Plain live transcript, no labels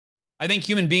I think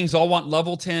human beings all want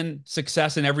level 10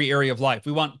 success in every area of life.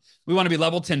 We want to be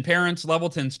level 10 parents, level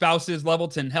 10 spouses, level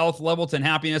 10 health, level 10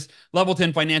 happiness, level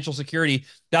 10 financial security.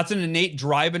 That's an innate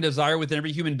drive and desire within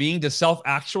every human being to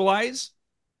self-actualize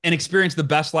and experience the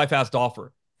best life has to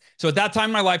offer. So at that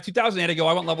time in my life, 2008, I go,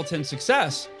 I want level 10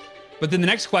 success. But then the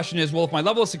next question is, well, if my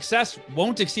level of success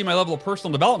won't exceed my level of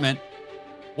personal development,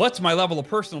 what's my level of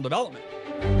personal development?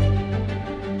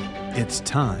 It's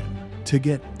time to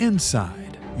get inside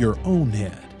your own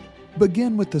head.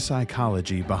 Begin with the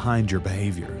psychology behind your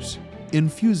behaviors.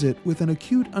 Infuse it with an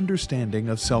acute understanding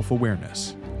of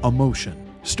self-awareness,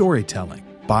 emotion, storytelling,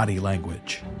 body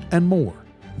language, and more.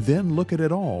 Then look at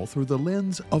it all through the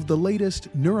lens of the latest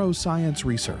neuroscience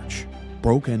research,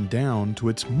 broken down to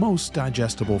its most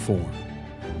digestible form.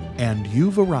 And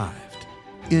you've arrived.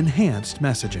 Enhanced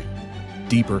messaging,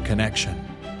 deeper connection,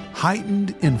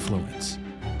 heightened influence,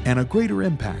 and a greater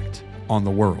impact on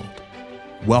the world.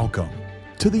 Welcome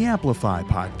to the Amplify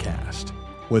Podcast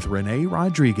with Renee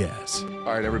Rodriguez.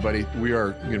 All right, everybody, we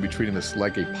are going to be treating this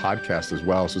like a podcast as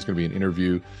well. So it's going to be an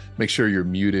interview. Make sure you're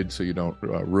muted so you don't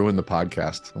ruin the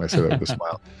podcast when I say that with a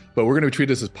smile. But we're going to treat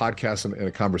this as podcast and a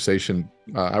conversation.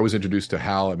 I was introduced to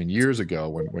Hal, years ago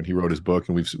when he wrote his book,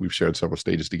 and we've shared several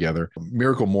stages together.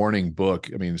 Miracle Morning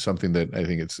book, something that I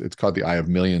think it's caught the eye of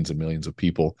millions and millions of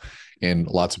people, and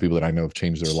lots of people that I know have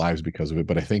changed their lives because of it.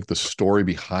 But I think the story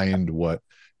behind what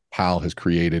Hal has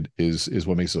created is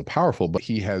what makes it so powerful. But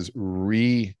he has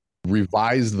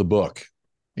revised the book,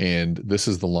 and this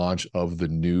is the launch of the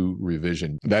new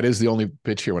revision. That is the only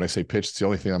pitch here. When I say pitch, it's the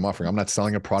only thing I'm offering. I'm not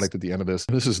selling a product at the end of this.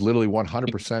 This is literally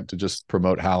 100% to just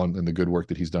promote Hal and the good work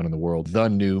that he's done in the world.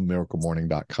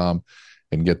 thenewmiraclemorning.com,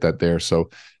 and get that there. So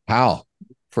Hal,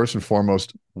 first and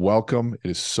foremost, welcome. It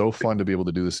is so fun to be able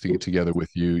to do this together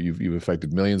with you. You've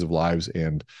affected millions of lives,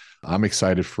 and I'm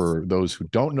excited for those who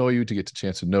don't know you to get a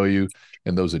chance to know you,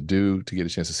 and those that do to get a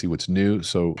chance to see what's new.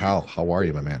 So Hal, how are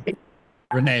you, my man?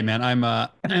 Renee, man,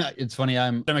 it's funny.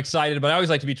 I'm excited, but I always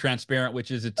like to be transparent,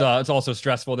 which is it's also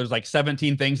stressful. There's like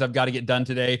 17 things I've got to get done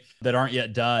today that aren't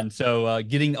yet done. So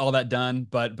getting all that done,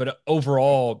 but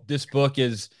overall, this book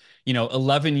is,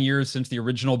 11 years since the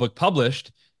original book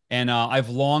published. And I've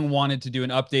long wanted to do an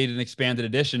updated and expanded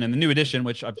edition. And the new edition,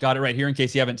 which I've got it right here in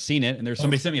case you haven't seen it. And there's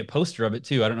somebody sent me a poster of it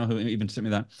too. I don't know who even sent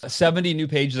me that. 70 new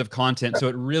pages of content. So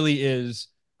it really is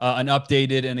an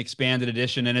updated and expanded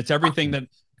edition. And it's everything that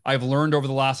I've learned over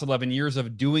the last 11 years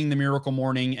of doing the Miracle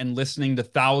Morning and listening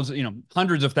to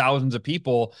hundreds of thousands of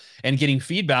people and getting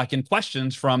feedback and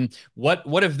questions from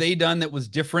what have they done that was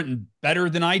different and better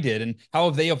than I did? And how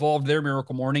have they evolved their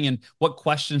Miracle Morning, and what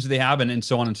questions do they have, and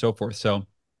so on and so forth. So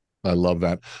I love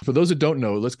that. For those that don't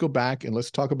know, let's go back and let's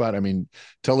talk about, tell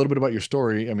a little bit about your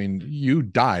story. You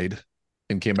died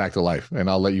and came back to life, and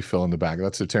I'll let you fill in the back.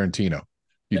 That's a Tarantino.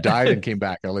 You died and came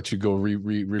back. I'll let you go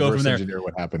reverse engineer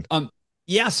what happened.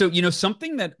 Yeah. So,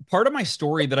 something that part of my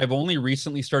story that I've only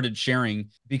recently started sharing,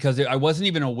 because I wasn't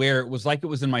even aware, it was like it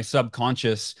was in my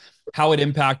subconscious, how it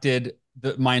impacted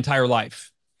my entire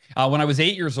life. When I was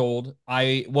 8 years old,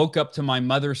 I woke up to my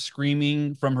mother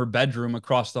screaming from her bedroom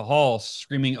across the hall,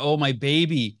 screaming, "Oh, my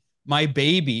baby, my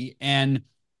baby." And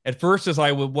at first, as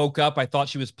I woke up, I thought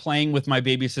she was playing with my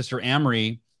baby sister,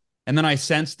 Amory. And then I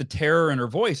sensed the terror in her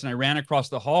voice, and I ran across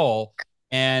the hall,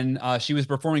 and she was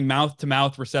performing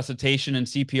mouth-to-mouth resuscitation and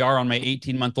CPR on my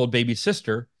 18-month-old baby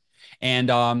sister. And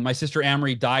my sister,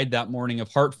 Amory, died that morning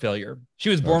of heart failure. She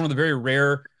was born with a very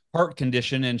rare heart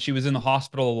condition, and she was in the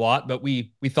hospital a lot, but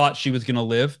we thought she was going to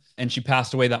live, and she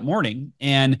passed away that morning.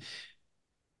 And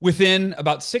within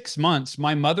about 6 months,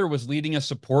 my mother was leading a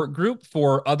support group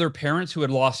for other parents who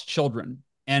had lost children.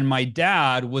 And my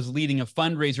dad was leading a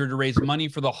fundraiser to raise money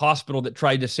for the hospital that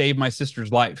tried to save my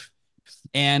sister's life.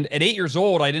 And at 8 years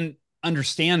old, I didn't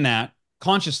understand that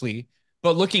consciously,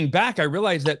 but looking back, I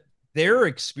realized that their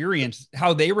experience,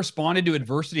 how they responded to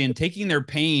adversity and taking their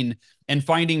pain and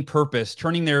finding purpose,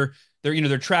 turning their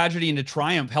tragedy into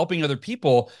triumph, helping other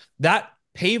people, that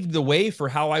paved the way for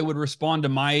how I would respond to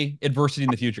my adversity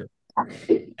in the future.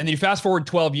 And then you fast forward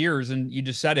 12 years, and you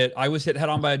just said it. I was hit head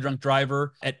on by a drunk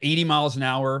driver at 80 miles an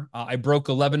hour. I broke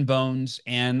 11 bones,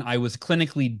 and I was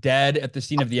clinically dead at the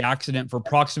scene of the accident for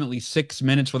approximately 6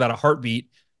 minutes without a heartbeat,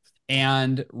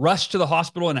 and rushed to the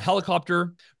hospital in a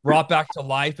helicopter, brought back to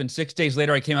life. And 6 days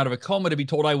later, I came out of a coma to be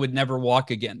told I would never walk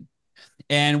again.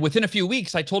 And within a few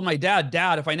weeks, I told my dad,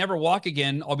 if I never walk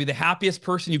again, I'll be the happiest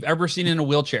person you've ever seen in a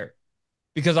wheelchair,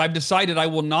 because I've decided I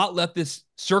will not let this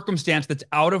circumstance that's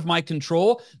out of my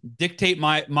control dictate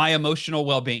my emotional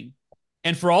well-being.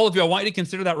 And for all of you, I want you to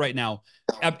consider that right now.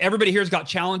 Everybody here has got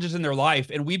challenges in their life,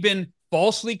 and we've been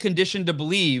falsely conditioned to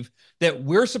believe that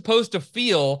we're supposed to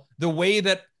feel the way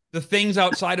that the things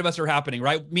outside of us are happening,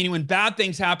 right? Meaning when bad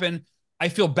things happen, I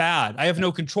feel bad. I have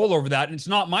no control over that. And it's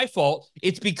not my fault.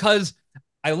 It's because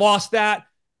I lost that.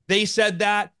 They said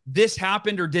that this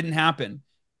happened or didn't happen.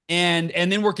 And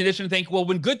then we're conditioned to think, well,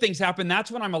 when good things happen, that's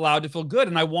when I'm allowed to feel good.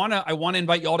 And I want to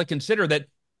invite you all to consider that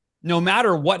no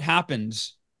matter what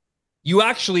happens, you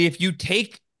actually, if you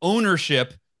take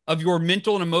ownership of your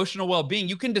mental and emotional well-being,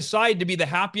 you can decide to be the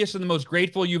happiest and the most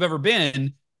grateful you've ever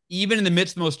been, even in the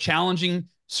midst of the most challenging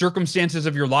circumstances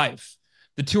of your life.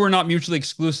 The two are not mutually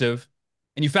exclusive.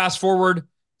 And you fast forward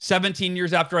 17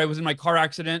 years after I was in my car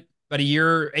accident, about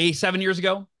 7 years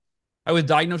ago, I was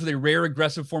diagnosed with a rare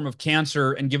aggressive form of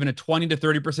cancer and given a 20 to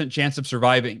 30% chance of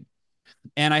surviving.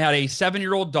 And I had a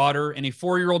 7-year-old daughter and a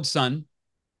 4-year-old son.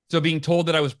 So being told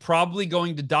that I was probably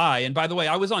going to die. And by the way,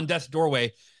 I was on death's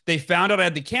doorway. They found out I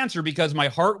had the cancer because my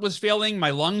heart was failing,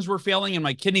 my lungs were failing, and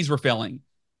my kidneys were failing.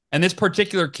 And this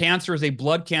particular cancer is a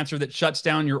blood cancer that shuts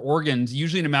down your organs,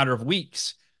 usually in a matter of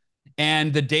weeks.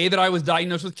 And the day that I was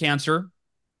diagnosed with cancer,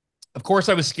 of course,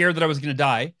 I was scared that I was going to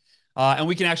die. And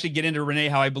we can actually get into, Renee,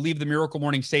 how I believe the miracle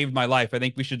morning saved my life. I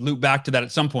think we should loop back to that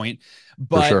at some point. For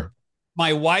But sure.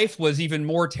 my wife was even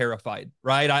more terrified,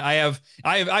 right?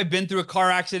 I've been through a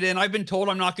car accident. I've been told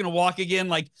I'm not going to walk again.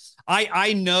 Like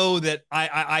I know that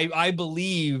I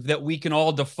believe that we can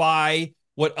all defy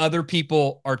what other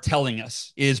people are telling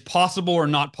us is possible or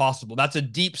not possible. That's a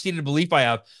deep-seated belief I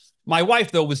have. My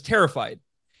wife, though, was terrified.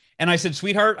 And I said,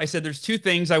 sweetheart, I said, there's two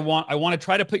things I want to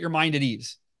try to put your mind at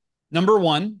ease. Number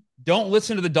one, don't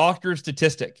listen to the doctor's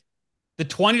statistic. The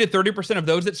 20 to 30% of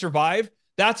those that survive,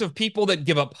 that's of people that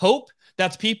give up hope.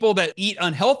 That's people that eat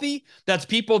unhealthy. That's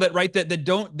people that, right, that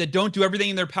don't do everything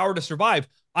in their power to survive.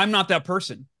 I'm not that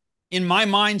person. In my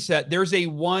mindset, there's a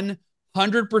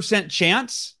 100%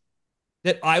 chance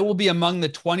that I will be among the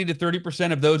 20 to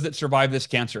 30% of those that survive this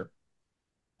cancer.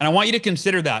 And I want you to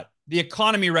consider that. The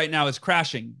economy right now is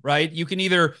crashing, right? You can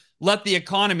either let the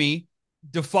economy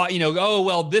defy, oh,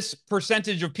 well, this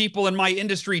percentage of people in my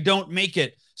industry don't make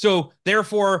it, so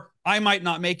therefore I might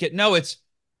not make it. No, it's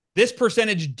this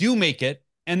percentage do make it,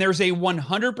 and there's a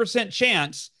 100%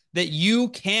 chance that you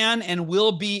can and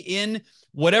will be in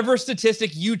whatever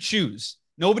statistic you choose.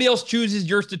 Nobody else chooses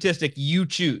your statistic, you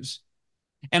choose.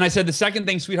 And I said, the second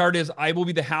thing, sweetheart, is I will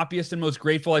be the happiest and most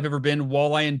grateful I've ever been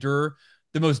while I endure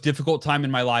the most difficult time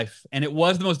in my life. And it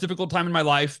was the most difficult time in my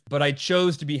life, but I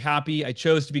chose to be happy. I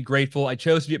chose to be grateful. I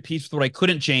chose to be at peace with what I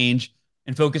couldn't change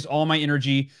and focus all my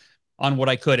energy on what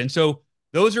I could. And so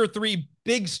those are three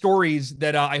big stories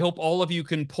that I hope all of you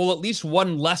can pull at least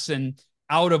one lesson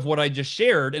out of what I just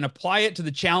shared and apply it to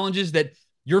the challenges that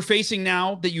you're facing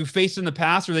now, that you faced in the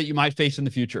past, or that you might face in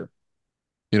the future.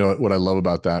 What I love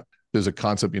about that, there's a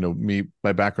concept,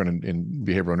 my background in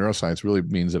behavioral neuroscience really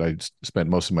means that I spent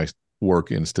most of my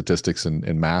work in statistics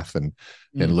and math and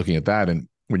looking at that. And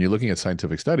when you're looking at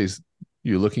scientific studies,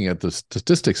 you're looking at the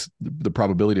statistics, the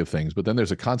probability of things, but then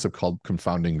there's a concept called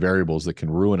confounding variables that can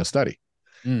ruin a study.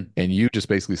 And you just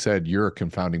basically said, you're a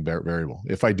confounding variable.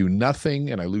 If I do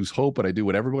nothing and I lose hope, but I do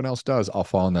what everyone else does, I'll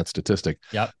fall in that statistic.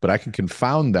 Yep. But I can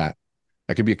confound that.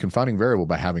 I can be a confounding variable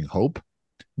by having hope,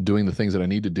 doing the things that I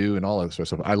need to do, and all that sort of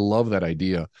stuff. I love that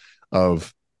idea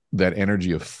of that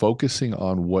energy of focusing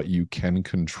on what you can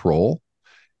control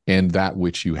and that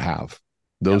which you have.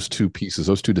 Those two pieces,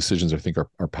 those two decisions, I think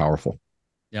are powerful.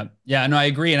 Yeah. Yeah. No, I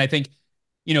agree. And I think,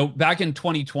 back in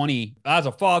 2020, as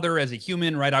a father, as a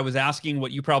human, right, I was asking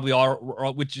what you probably are,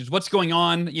 which is what's going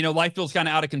on. Life feels kind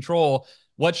of out of control.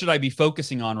 What should I be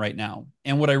focusing on right now?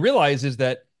 And what I realize is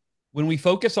that when we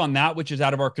focus on that which is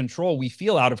out of our control, we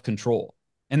feel out of control.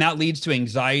 And that leads to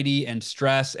anxiety and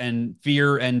stress and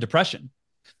fear and depression.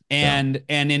 And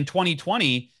in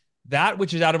 2020, that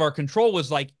which is out of our control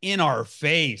was like in our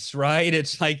face, right?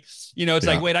 It's like,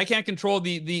 like, wait, I can't control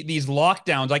these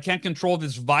lockdowns. I can't control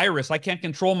this virus. I can't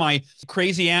control my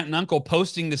crazy aunt and uncle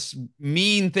posting this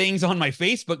mean things on my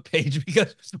Facebook page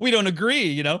because we don't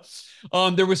agree,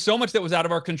 There was so much that was out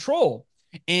of our control.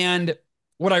 And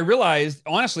what I realized,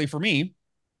 honestly, for me,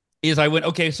 is I went,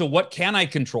 okay, so what can I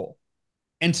control?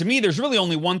 And to me, there's really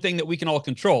only one thing that we can all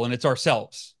control, and it's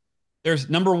ourselves.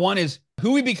 There's number one is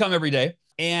who we become every day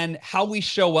and how we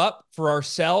show up for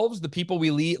ourselves, the people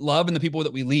we love, and the people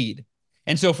that we lead.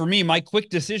 And so for me, my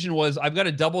quick decision was I've got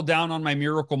to double down on my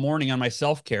miracle morning, on my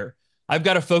self-care. I've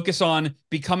got to focus on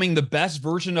becoming the best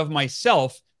version of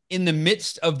myself in the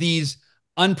midst of these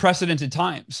unprecedented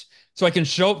times. So I can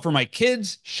show up for my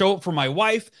kids, show up for my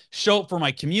wife, show up for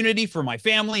my community, for my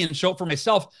family, and show up for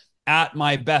myself at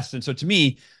my best. And so to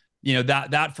me,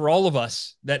 that for all of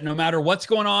us, that no matter what's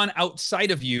going on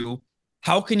outside of you,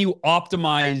 How can you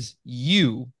optimize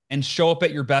you and show up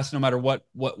at your best no matter what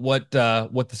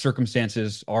the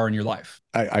circumstances are in your life?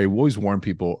 I always warn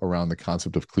people around the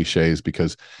concept of cliches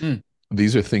because Mm,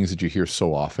 these are things that you hear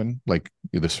so often, like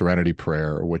the serenity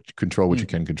prayer or what control what you mm,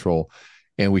 can control.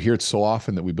 And we hear it so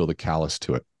often that we build a callus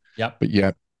to it. yep, But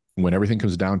yet, when everything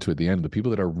comes down to it, at the end, the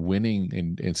people that are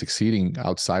winning and succeeding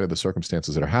outside of the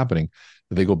circumstances that are happening,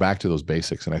 they go back to those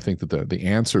basics. And I think that the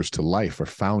answers to life are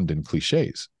found in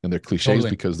cliches. And they're cliches totally.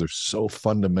 because they're so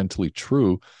fundamentally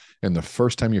true. And the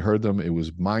first time you heard them, it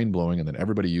was mind blowing. And then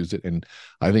everybody used it. And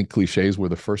I think cliches were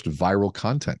the first viral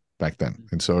content back then.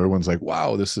 And so everyone's like,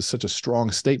 wow, this is such a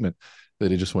strong statement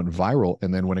that it just went viral.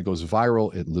 And then when it goes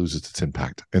viral, it loses its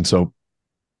impact. And so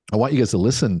I want you guys to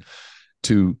listen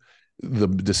to the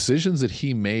decisions that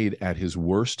he made at his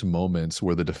worst moments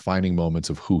were the defining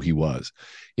moments of who he was.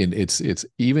 And it's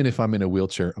even if I'm in a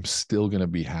wheelchair, I'm still going to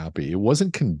be happy. It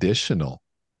wasn't conditional.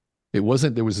 It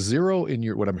wasn't, there was zero in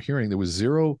your, what I'm hearing, there was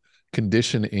zero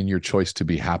condition in your choice to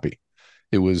be happy.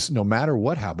 It was no matter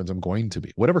what happens, I'm going to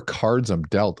be. Whatever cards I'm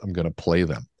dealt, I'm going to play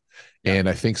them. Yeah, And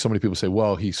I think so many people say,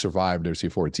 well, he survived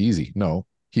RC4. It's easy. No,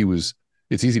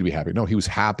 it's easy to be happy. No, he was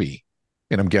happy.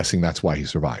 And I'm guessing that's why he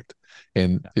survived.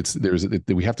 And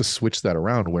we have to switch that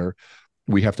around where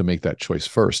we have to make that choice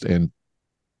first. And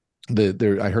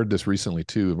I heard this recently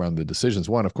too around the decisions.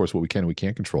 One, of course, what we can and we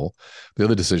can't control. The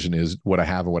other decision is what I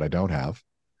have and what I don't have.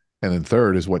 And then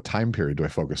third is what time period do I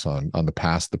focus on the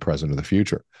past, the present, or the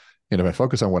future? And if I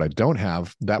focus on what I don't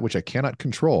have, that which I cannot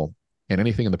control, and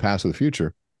anything in the past or the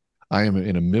future, I am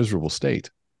in a miserable state.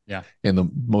 yeah, And the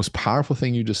most powerful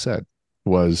thing you just said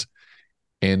was,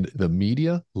 and the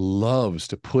media loves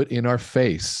to put in our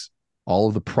face all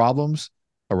of the problems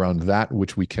around that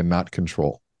which we cannot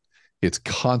control.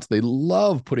 They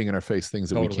love putting in our face things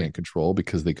that we totally. can't control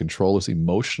because they control us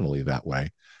emotionally that way.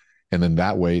 And then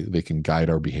that way they can guide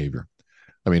our behavior.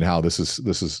 I mean, Hal, this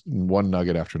is one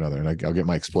nugget after another. And I'll get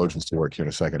my explosions to work here in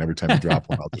a second. Every time you drop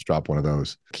one, I'll just drop one of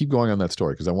those. Keep going on that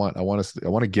story because I want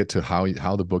to get to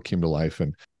how the book came to life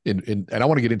and I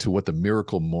want to get into what the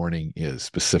miracle morning is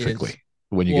specifically. Is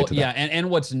When you Well, get to yeah, that. and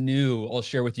what's new, I'll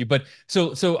share with you. But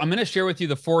so I'm going to share with you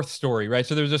the fourth story, right?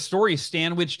 So there's a story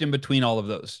sandwiched in between all of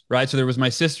those, right? So there was my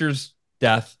sister's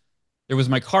death, there was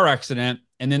my car accident,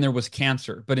 and then there was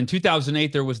cancer. But in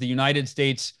 2008, there was the United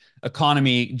States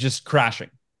economy just crashing.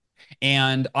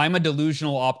 And I'm a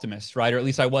delusional optimist, right? Or at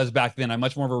least I was back then. I'm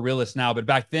much more of a realist now, but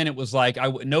back then it was like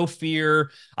no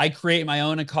fear. I create my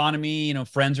own economy. You know,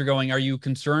 friends are going, "Are you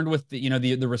concerned with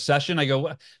the recession?" I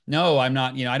go, "No, I'm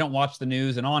not. You know, I don't watch the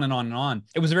news," and on and on and on.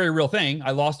 It was a very real thing.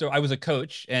 I was a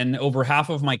coach, and over half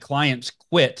of my clients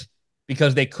quit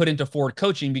because they couldn't afford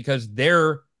coaching because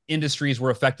their industries were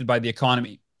affected by the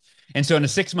economy. And so in a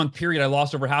 6-month period, I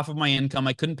lost over half of my income.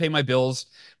 I couldn't pay my bills.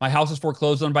 My house was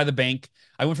foreclosed on by the bank.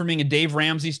 I went from being a Dave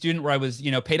Ramsey student where I was,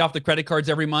 paid off the credit cards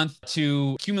every month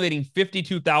to accumulating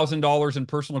 $52,000 in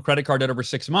personal credit card debt over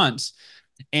 6 months.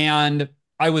 And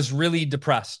I was really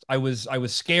depressed. I was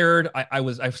scared. I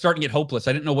was starting to get hopeless.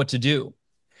 I didn't know what to do.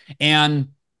 And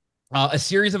a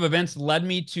series of events led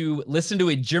me to listen to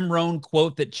a Jim Rohn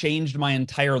quote that changed my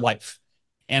entire life.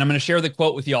 And I'm going to share the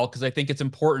quote with y'all because I think it's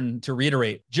important to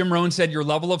reiterate. Jim Rohn said, "Your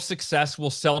level of success will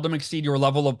seldom exceed your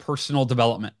level of personal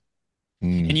development."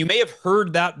 And Mm, you may have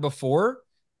heard that before,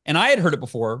 and I had heard it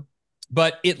before,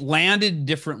 but it landed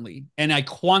differently, and I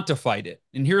quantified it.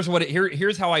 And here's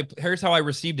how I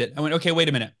received it. I went, okay, wait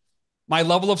a minute. My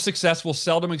level of success will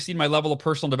seldom exceed my level of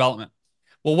personal development.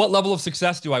 Well, what level of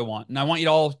success do I want? And I want you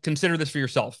to all consider this for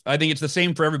yourself. I think it's the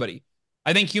same for everybody.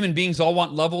 I think human beings all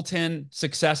want level 10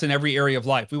 success in every area of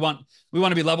life. We want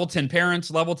to be level 10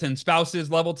 parents, level 10 spouses,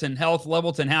 level 10 health,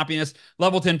 level 10 happiness,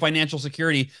 level 10 financial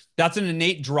security. That's an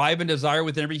innate drive and desire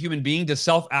within every human being to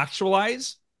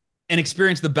self-actualize and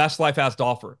experience the best life has to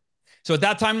offer. So at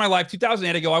that time in my life,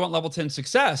 2008, I go, I want level 10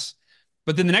 success.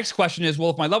 But then the next question is, well,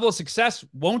 if my level of success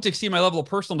won't exceed my level of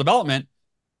personal development,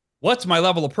 what's my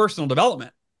level of personal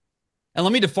development? And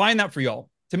let me define that for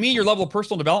y'all. To me, your level of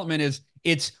personal development is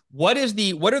what are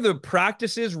the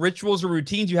practices, rituals, or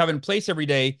routines you have in place every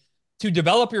day to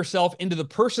develop yourself into the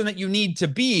person that you need to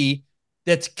be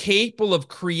that's capable of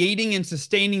creating and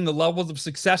sustaining the levels of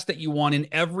success that you want in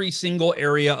every single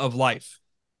area of life.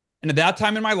 And at that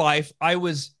time in my life, I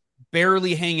was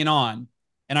barely hanging on.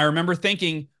 And I remember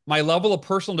thinking my level of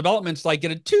personal development's like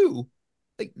at a 2,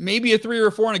 like maybe a 3 or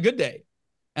a 4 on a good day.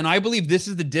 And I believe this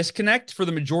is the disconnect for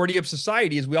the majority of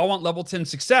society is we all want level 10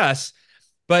 success,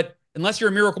 but unless you're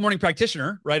a miracle morning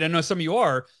practitioner, right? I know some of you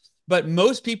are, but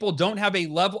most people don't have a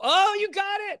level. Oh, you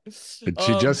got it.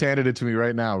 she just handed it to me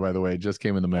right now, by the way. It just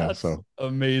came in the mail. That's So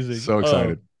amazing. so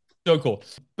excited. So cool.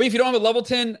 But if you don't have a level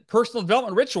 10 personal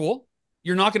development ritual,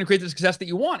 you're not going to create the success that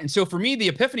you want. And so for me, the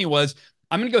epiphany was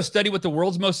I'm going to go study what the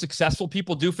world's most successful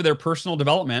people do for their personal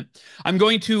development. I'm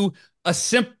going to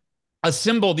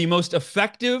assemble the most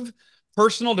effective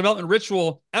personal development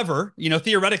ritual ever,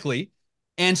 theoretically.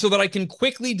 And so that I can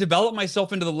quickly develop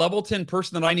myself into the level 10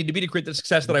 person that I need to be to create the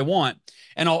success that I want.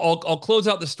 And I'll close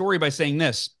out the story by saying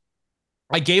this.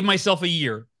 I gave myself a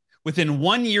year. Within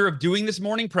 1 year of doing this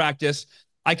morning practice,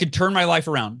 I could turn my life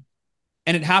around.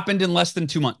 And it happened in less than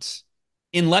 2 months.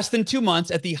 In less than 2 months,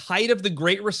 at the height of the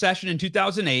Great Recession in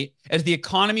 2008, as the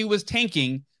economy was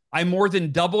tanking, I more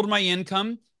than doubled my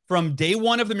income from day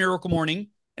one of the Miracle Morning,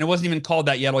 and it wasn't even called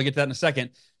that yet, I'll get to that in a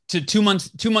second, to 2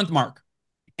 month mark.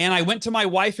 And I went to my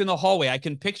wife in the hallway. I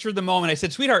can picture the moment. I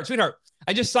said, sweetheart,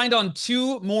 I just signed on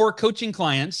 2 more coaching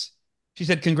clients. She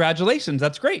said, congratulations,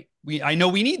 that's great. I know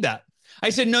we need that. I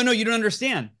said, no, you don't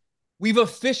understand. We've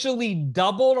officially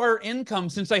doubled our income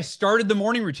since I started the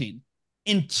morning routine.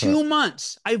 In 2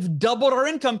 months, I've doubled our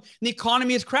income and the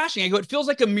economy is crashing. I go, it feels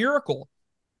like a miracle.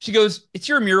 She goes, it's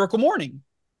your miracle morning.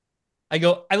 I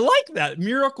go, I like that,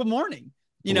 miracle morning.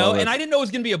 And I didn't know it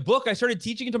was going to be a book. I started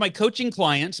teaching it to my coaching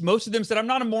clients. Most of them said, I'm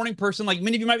not a morning person. Like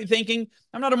many of you might be thinking,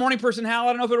 I'm not a morning person, Hal. I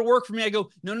don't know if it'll work for me. I go,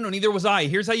 no, neither was I.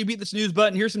 Here's how you beat the snooze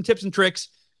button. Here's some tips and tricks.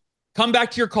 Come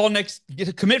back to your call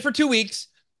commit for 2 weeks.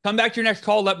 Come back to your next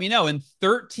call. Let me know. And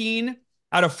 13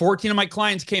 out of 14 of my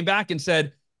clients came back and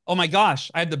said, oh my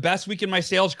gosh, I had the best week in my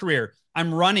sales career.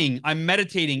 I'm running, I'm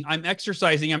meditating, I'm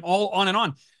exercising, I'm all on and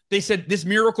on. They said, this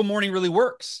miracle morning really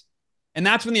works. And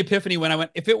that's when the epiphany went. I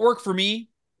went, if it worked for me,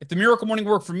 if the miracle morning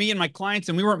worked for me and my clients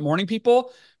and we weren't morning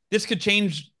people, this could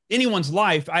change anyone's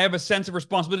life. I have a sense of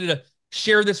responsibility to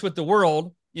share this with the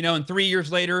world. And 3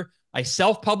 years later, I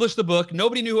self-published the book.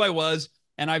 Nobody knew who I was.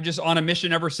 And I've just on a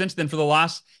mission ever since then for the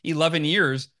last 11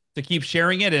 years to keep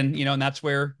sharing it. And, and that's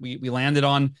where we landed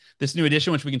on this new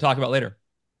edition, which we can talk about later.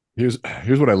 Here's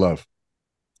what I love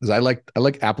is I like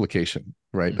application,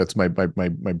 right? That's my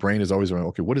brain is always around,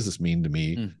 okay, what does this mean to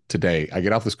me today? I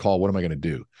get off this call. What am I going to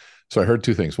do? So I heard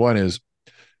 2 things. One is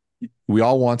we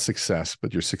all want success,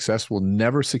 but your success will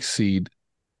never supersede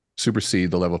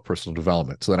the level of personal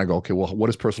development. So then I go, okay, well, what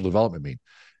does personal development mean?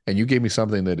 And you gave me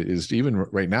something that is even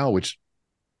right now, which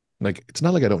like, it's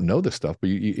not like I don't know this stuff, but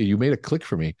you made a click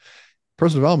for me.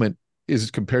 Personal development is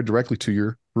compared directly to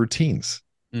your routines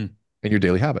and your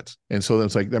daily habits. And so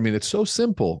it's like, I mean, it's so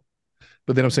simple,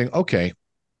 but then I'm saying, okay,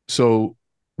 so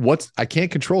I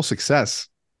can't control success,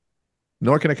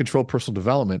 nor can I control personal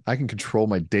development. I can control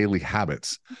my daily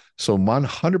habits. So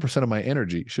 100% of my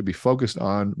energy should be focused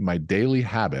on my daily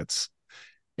habits.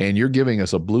 And you're giving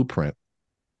us a blueprint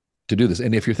to do this.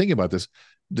 And if you're thinking about this,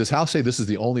 does Hal say this is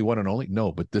the only one and only?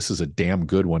 No, but this is a damn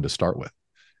good one to start with.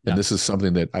 And this is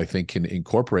something that I think can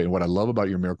incorporate. And what I love about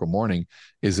your Miracle Morning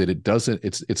is that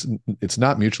it's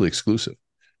not mutually exclusive.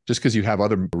 Just because you have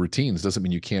other routines doesn't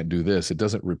mean you can't do this. It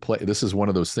doesn't replace. This is one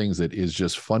of those things that is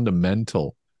just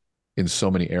fundamental in so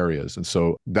many areas. And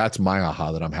so that's my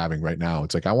aha that I'm having right now.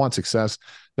 It's like, I want success,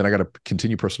 then I got to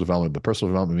continue personal development. But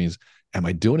personal development means, am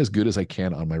I doing as good as I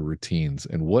can on my routines?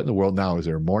 And what in the world now? Is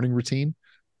there a morning routine?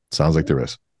 Sounds like there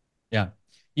is. Yeah.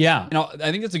 Yeah.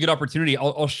 I think it's a good opportunity.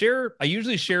 I'll share, I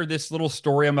usually share this little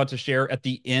story I'm about to share at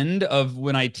the end of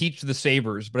when I teach the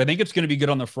Savers, but I think it's going to be good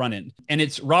on the front end. And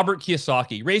it's Robert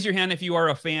Kiyosaki. Raise your hand if you are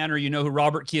a fan or you know who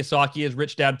Robert Kiyosaki is,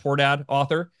 Rich Dad, Poor Dad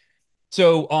author.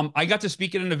 So I got to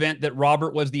speak at an event that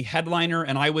Robert was the headliner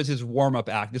and I was his warm-up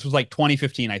act. This was like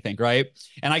 2015, I think, right?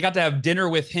 And I got to have dinner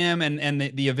with him and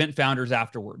the event founders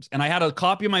afterwards. And I had a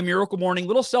copy of my Miracle Morning,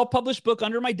 little self-published book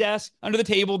under my desk, under the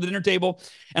table, the dinner table,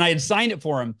 and I had signed it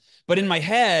for him. But in my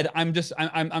head, I'm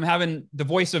having the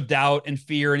voice of doubt and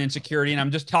fear and insecurity, and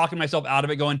I'm just talking myself out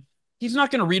of it going, he's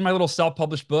not going to read my little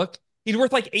self-published book. He's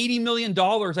worth like $80 million.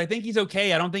 I think he's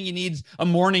okay. I don't think he needs a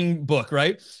morning book,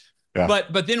 right? Yeah.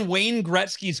 But then Wayne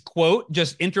Gretzky's quote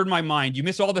just entered my mind. You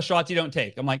miss all the shots you don't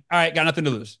take. I'm like, all right, got nothing to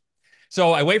lose.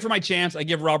 So I wait for my chance. I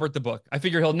give Robert the book. I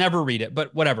figure he'll never read it,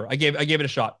 but whatever. I gave it a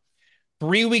shot.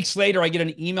 3 weeks later, I get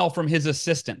an email from his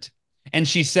assistant. And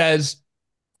she says,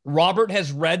 Robert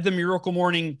has read the Miracle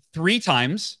Morning 3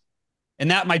 times. And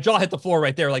that my jaw hit the floor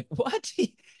right there. Like, what?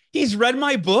 He's read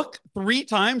my book 3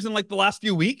 times in like the last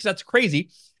few weeks. That's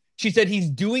crazy. She said he's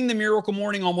doing the Miracle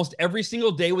Morning almost every single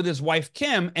day with his wife,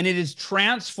 Kim, and it is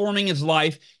transforming his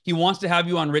life. He wants to have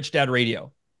you on Rich Dad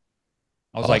Radio.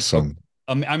 I was awesome.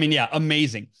 Like, I mean, yeah,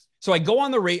 amazing. So I go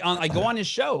on I go on his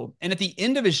show, and at the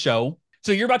end of his show,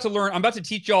 so you're about to learn, I'm about to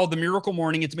teach y'all the Miracle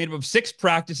Morning. It's made up of 6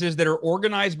 practices that are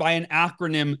organized by an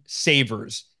acronym,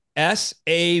 SAVERS, SAVERS.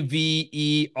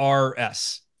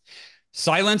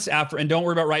 Silence after, and don't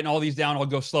worry about writing all these down. I'll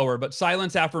go slower, but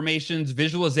silence, affirmations,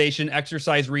 visualization,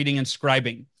 exercise, reading, and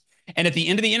scribing. And at the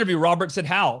end of the interview, Robert said,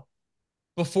 Hal,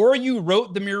 before you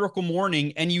wrote the Miracle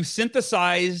Morning and you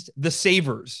synthesized the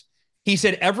savers, he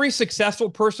said, every successful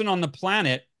person on the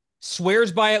planet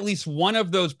swears by at least one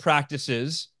of those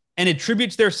practices and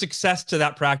attributes their success to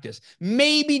that practice,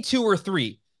 maybe two or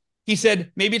three. He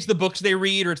said, maybe it's the books they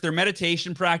read or it's their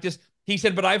meditation practice. He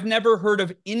said, but I've never heard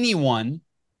of anyone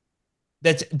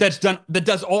that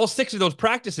does all six of those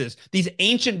practices, these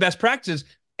ancient best practices,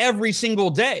 every single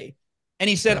day. And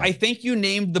he said, I think you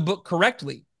named the book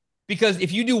correctly, because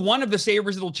if you do one of the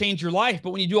savers, it'll change your life.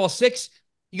 But when you do all six,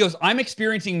 he goes, I'm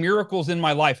experiencing miracles in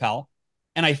my life, Hal.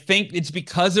 And I think it's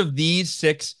because of these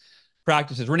six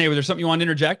practices. Renee, was there something you want to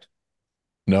interject?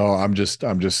 No, I'm just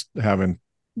having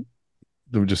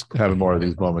more of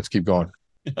these moments. Keep going.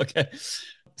 Okay.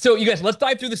 So you guys, let's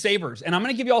dive through the savers. And I'm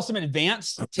going to give you all some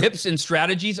advanced tips and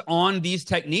strategies on these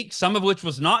techniques, some of which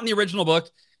was not in the original book.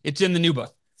 It's in the new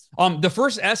book. The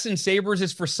first S in savers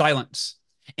is for silence.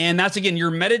 And that's, again,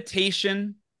 your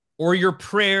meditation or your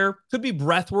prayer. Could be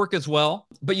breath work as well.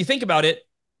 But you think about it,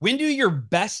 when do your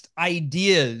best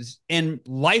ideas and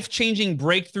life-changing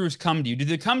breakthroughs come to you? Do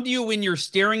they come to you when you're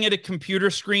staring at a computer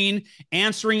screen,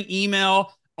 answering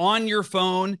email on your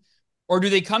phone, or do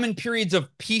they come in periods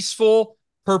of peaceful,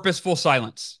 purposeful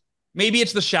silence? Maybe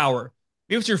it's the shower.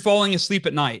 Maybe it's you're falling asleep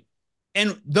at night.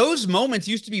 And those moments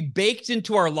used to be baked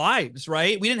into our lives,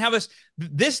 right? We didn't have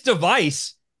this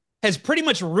device has pretty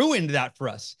much ruined that for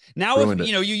us. Now,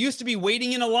 you used to be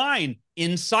waiting in a line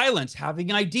in silence,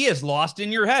 having ideas lost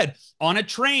in your head, on a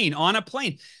train, on a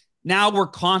plane. Now we're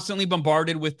constantly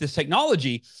bombarded with this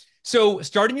technology. So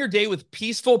starting your day with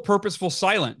peaceful, purposeful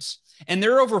silence. And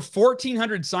there are over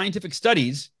 1,400 scientific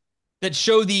studies that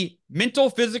show the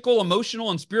mental, physical, emotional,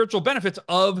 and spiritual benefits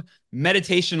of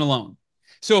meditation alone.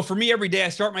 So for me, every day, I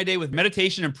start my day with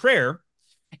meditation and prayer.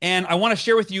 And I want to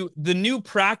share with you the new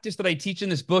practice that I teach in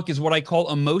this book is what I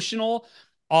call emotional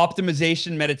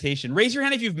optimization meditation. Raise your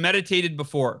hand if you've meditated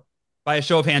before. By a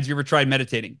show of hands, have you ever tried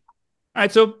meditating? All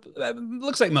right, so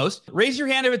looks like most. Raise your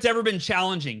hand if it's ever been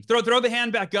challenging. Throw the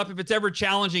hand back up if it's ever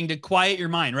challenging to quiet your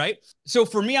mind, right? So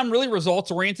for me, I'm really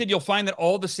results-oriented. You'll find that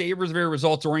all the savers are very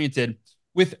results-oriented.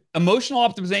 With emotional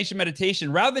optimization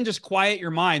meditation, rather than just quiet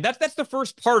your mind, that's the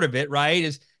first part of it, right?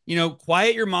 Is,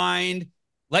 quiet your mind,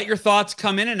 let your thoughts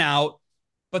come in and out.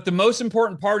 But the most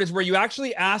important part is where you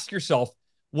actually ask yourself,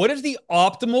 what is the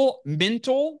optimal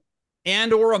mental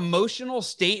and or emotional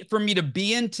state for me to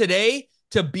be in today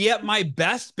to be at my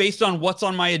best based on what's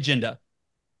on my agenda,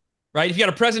 right? If you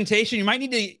got a presentation, you might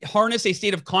need to harness a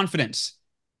state of confidence.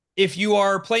 If you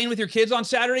are playing with your kids on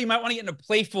Saturday, you might want to get in a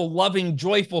playful, loving,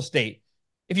 joyful state.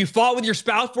 If you fought with your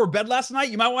spouse before bed last night,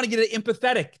 you might want to get an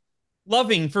empathetic,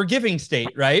 loving, forgiving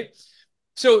state, right?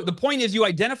 So the point is you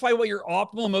identify what your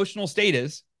optimal emotional state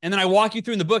is, and then I walk you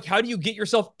through in the book, how do you get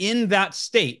yourself in that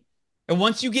state? And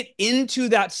once you get into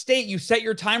that state, you set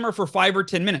your timer for 5 or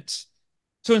 10 minutes.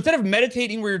 So instead of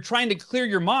meditating where you're trying to clear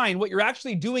your mind, what you're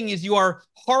actually doing is you are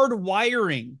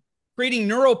hardwiring, creating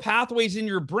neural pathways in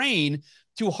your brain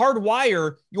to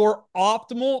hardwire your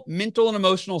optimal mental and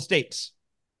emotional states.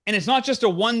 And it's not just a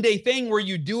one-day thing where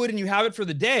you do it and you have it for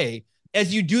the day.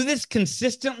 As you do this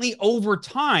consistently over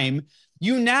time,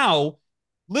 you now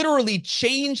literally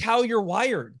change how you're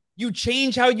wired. You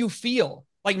change how you feel.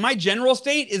 Like my general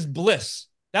state is bliss.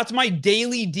 That's my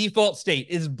daily default state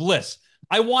is bliss.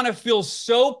 I want to feel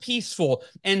so peaceful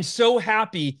and so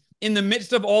happy in the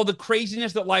midst of all the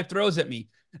craziness that life throws at me.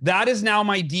 That is now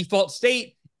my default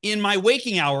state in my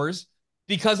waking hours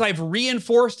because I've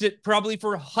reinforced it probably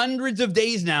for hundreds of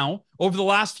days now over the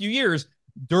last few years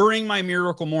during my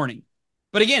miracle morning.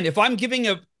 But again, if I'm giving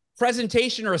a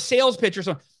presentation or a sales pitch or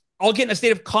something, I'll get in a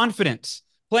state of confidence.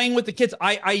 Playing with the kids,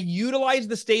 I utilize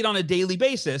the state on a daily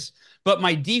basis, but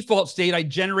my default state I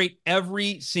generate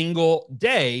every single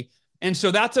day. And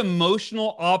so that's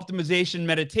emotional optimization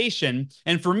meditation.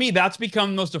 And for me, that's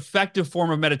become the most effective form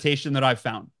of meditation that I've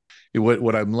found.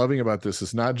 What I'm loving about this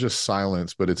is not just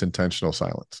silence, but it's intentional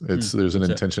silence. There's an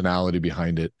intentionality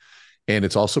behind it. And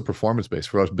it's also performance-based.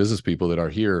 For us business people that are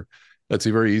here, that's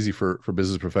very easy for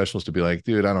business professionals to be like,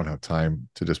 dude, I don't have time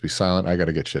to just be silent. I got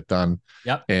to get shit done.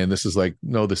 Yep. And this is like,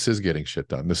 no, this is getting shit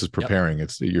done. This is preparing.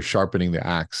 Yep. You're sharpening the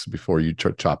axe before you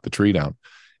chop the tree down.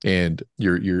 And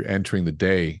you're entering the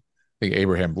day. I think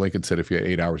Abraham Lincoln said if you had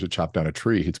 8 hours to chop down a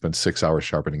tree, he'd spend 6 hours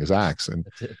sharpening his axe. And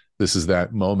this is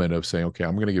that moment of saying, okay,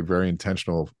 I'm going to get very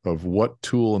intentional of what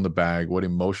tool in the bag, what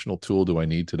emotional tool do I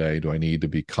need today? Do I need to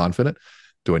be confident?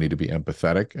 Do I need to be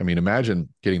empathetic? I mean, imagine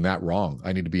getting that wrong.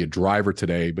 I need to be a driver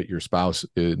today, but your spouse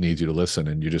needs you to listen,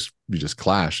 and you just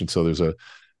clash. And so there's an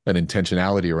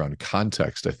intentionality around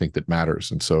context, I think, that matters.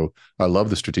 And so I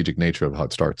love the strategic nature of how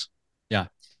it starts. Yeah.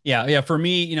 Yeah. Yeah. For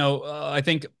me, I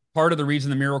think part of the reason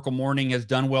the Miracle Morning has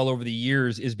done well over the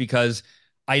years is because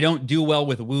I don't do well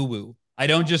with woo woo. I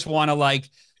don't just want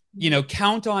to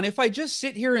count on, if I just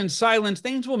sit here in silence,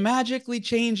 things will magically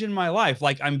change in my life.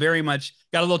 Like, I'm very much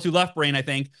got a little too left brain, I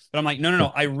think, but I'm like,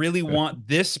 no. I really want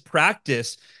this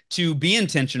practice to be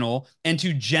intentional and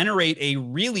to generate a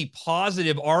really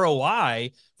positive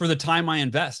ROI for the time I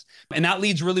invest. And that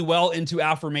leads really well into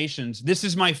affirmations. This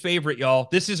is my favorite, y'all.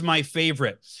 This is my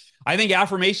favorite. I think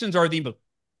affirmations are the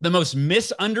most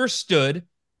misunderstood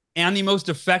and the most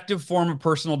effective form of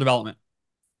personal development.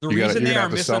 You're gonna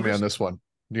have to sell me on this one.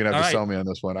 You're going to have to sell me on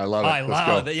this one. I love it.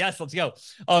 Let's go. Yes, let's go.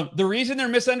 The reason they're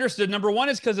misunderstood, number one,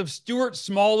 is because of Stuart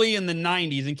Smalley in the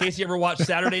 90s. In case you ever watched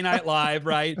Saturday Night Live,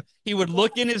 right? He would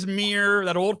look in his mirror,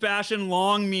 that old-fashioned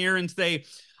long mirror, and say,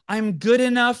 I'm good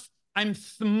enough, I'm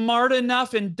smart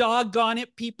enough, and doggone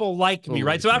it, people like me,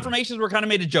 right? So affirmations were kind of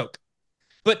made a joke.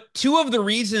 But two of the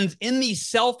reasons in the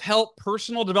self-help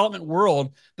personal development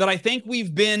world that I think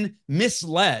we've been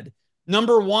misled.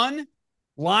 Number one,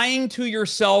 lying to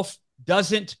yourself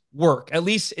doesn't work. At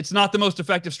least it's not the most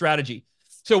effective strategy.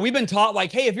 So we've been taught,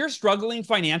 like, hey, if you're struggling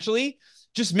financially,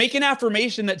 just make an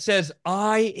affirmation that says,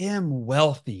 I am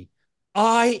wealthy.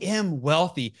 I am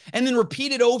wealthy. And then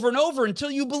repeat it over and over until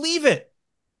you believe it.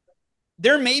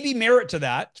 There may be merit to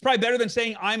that. It's probably better than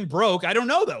saying I'm broke. I don't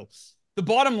know, though. The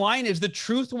bottom line is the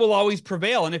truth will always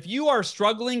prevail. And if you are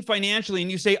struggling financially and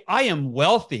you say, I am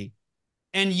wealthy,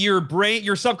 and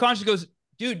your subconscious goes,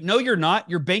 dude, no, you're not.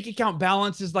 Your bank account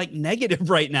balance is like negative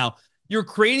right now. You're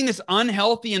creating this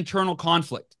unhealthy internal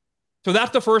conflict. So that's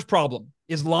the first problem,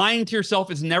 is lying to yourself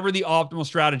is never the optimal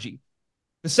strategy.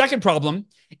 The second problem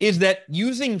is that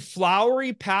using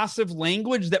flowery passive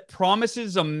language that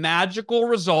promises a magical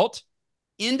result,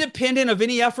 independent of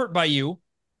any effort by you,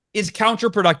 is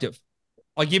counterproductive.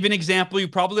 I'll give you an example. You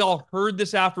probably all heard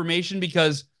this affirmation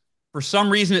because for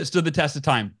some reason it stood the test of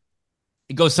time.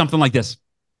 It goes something like this.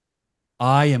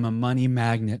 I am a money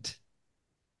magnet.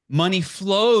 Money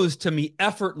flows to me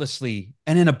effortlessly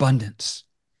and in abundance.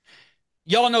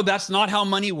 Y'all know that's not how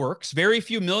money works. Very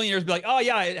few millionaires be like, oh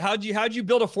yeah, how'd you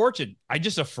build a fortune? I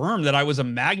just affirmed that I was a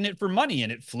magnet for money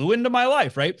and it flew into my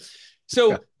life, right?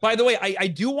 So, by the way, I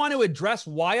do want to address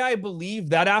why I believe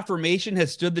that affirmation has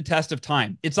stood the test of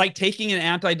time. It's like taking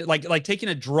like taking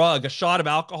a drug, a shot of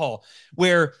alcohol,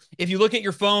 where if you look at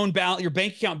your phone balance, your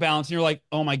bank account balance, and you're like,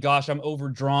 oh my gosh, I'm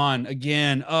overdrawn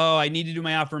again. Oh, I need to do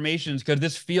my affirmations because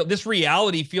this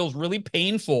reality feels really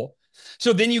painful.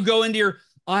 So then you go into your,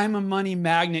 I'm a money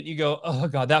magnet. You go, oh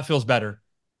God, that feels better.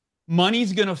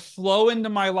 Money's going to flow into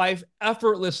my life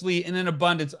effortlessly and in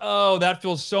abundance. Oh, that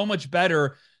feels so much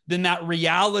better than that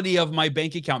reality of my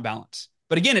bank account balance.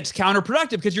 But again, it's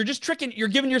counterproductive because you're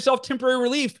giving yourself temporary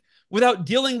relief without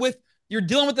you're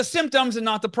dealing with the symptoms and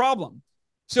not the problem.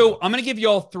 So I'm going to give you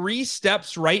all 3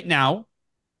 steps right now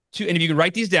and if you can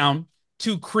write these down,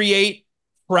 to create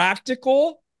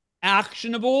practical,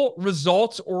 actionable,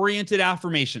 results-oriented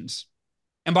affirmations.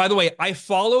 And by the way, I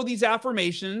follow these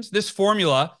affirmations, this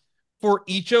formula, for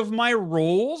each of my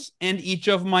roles and each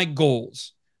of my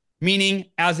goals. Meaning,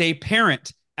 as a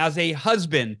parent, as a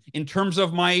husband, in terms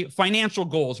of my financial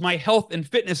goals, my health and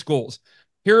fitness goals.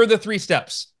 Here are the 3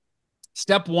 steps.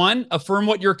 Step 1, affirm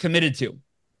what you're committed to.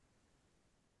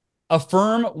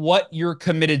 Affirm what you're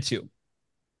committed to.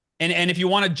 And if you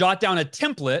want to jot down a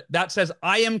template that says,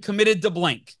 I am committed to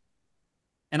blank.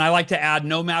 And I like to add,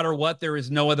 no matter what, there is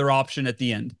no other option at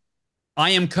the end.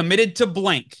 I am committed to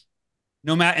blank.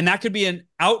 And that could be an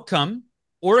outcome,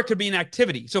 or it could be an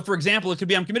activity. So for example, it could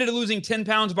be, I'm committed to losing 10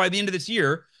 pounds by the end of this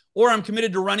year, or I'm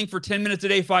committed to running for 10 minutes a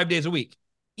day, 5 days a week.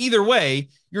 Either way,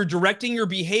 you're directing your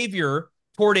behavior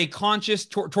toward a conscious,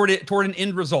 toward an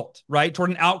end result, right?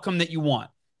 Toward an outcome that you want.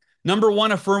 Number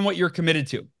 1, affirm what you're committed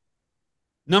to.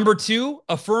 Number 2,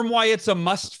 affirm why it's a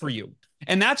must for you.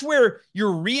 And that's where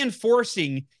you're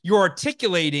reinforcing, you're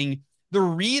articulating the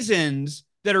reasons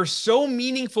that are so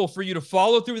meaningful for you to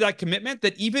follow through that commitment,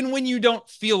 that even when you don't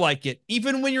feel like it,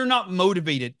 even when you're not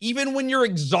motivated, even when you're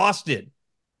exhausted,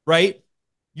 right?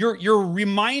 You're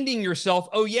reminding yourself,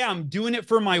 oh yeah, I'm doing it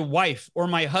for my wife or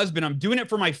my husband. I'm doing it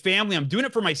for my family. I'm doing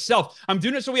it for myself. I'm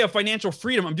doing it so we have financial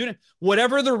freedom. I'm doing it,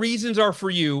 whatever the reasons are for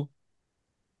you.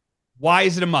 Why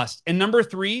is it a must? And number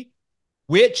 3,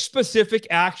 which specific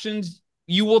actions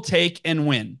you will take and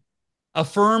when.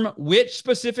 Affirm which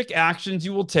specific actions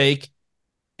you will take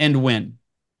and when.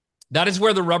 That is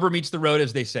where the rubber meets the road,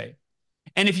 as they say.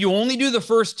 And if you only do the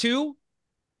first two,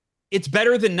 it's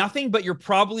better than nothing, but you're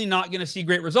probably not going to see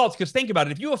great results. Because think about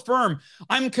it. If you affirm,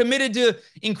 I'm committed to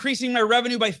increasing my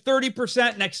revenue by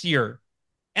 30% next year,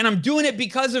 and I'm doing it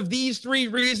because of these 3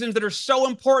 reasons that are so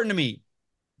important to me.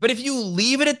 But if you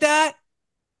leave it at that,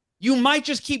 you might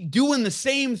just keep doing the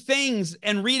same things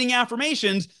and reading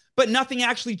affirmations, but nothing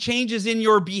actually changes in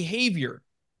your behavior.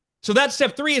 So that's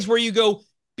step 3, is where you go,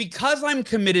 because I'm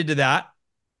committed to that,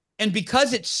 and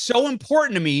because it's so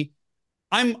important to me,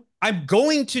 I'm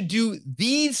going to do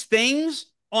these things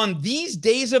on these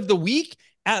days of the week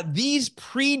at these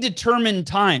predetermined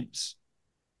times.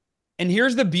 And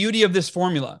here's the beauty of this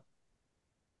formula.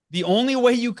 The only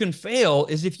way you can fail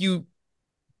is if you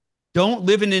don't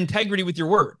live in integrity with your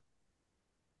word.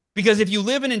 Because if you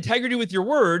live in integrity with your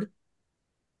word,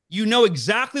 you know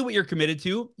exactly what you're committed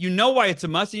to, you know why it's a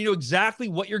must, and you know exactly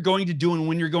what you're going to do and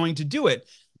when you're going to do it.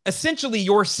 Essentially,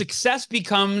 your success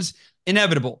becomes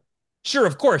inevitable. Sure,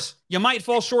 of course, you might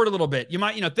fall short a little bit. You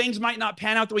might, things might not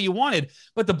pan out the way you wanted.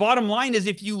 But the bottom line is,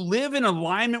 if you live in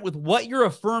alignment with what you're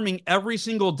affirming every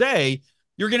single day,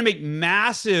 you're going to make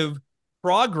massive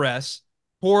progress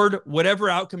toward whatever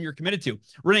outcome you're committed to.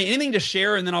 Renee, anything to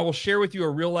share? And then I will share with you a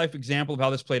real life example of how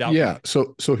this played out. Yeah.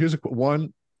 So here's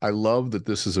one. I love that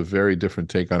this is a very different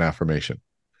take on affirmation.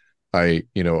 I've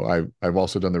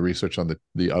also done the research on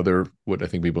the other, what I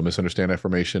think people misunderstand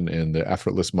affirmation and the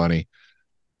effortless money.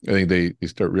 I think they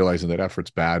start realizing that effort's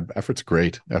bad. Effort's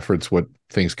great. Effort's what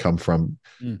things come from.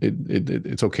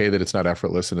 It's okay that it's not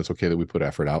effortless, and it's okay that we put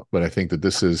effort out. But I think that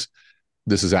this is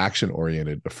action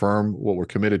oriented. Affirm what we're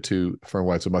committed to. Affirm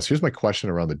why it's a must. Here's my question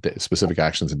around the specific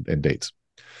actions and dates.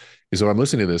 So I'm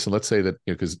listening to this, and let's say that,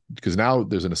 because now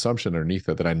there's an assumption underneath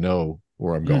that I know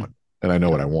where I'm going and I know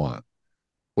what I want.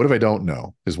 What if I don't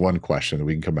know is one question that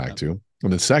we can come back to.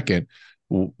 And then second,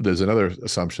 there's another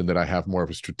assumption that I have more of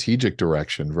a strategic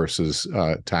direction versus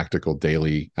tactical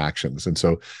daily actions. And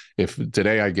so if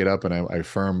today I get up and I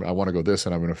affirm, I want to go this,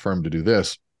 and I'm going to affirm to do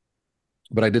this,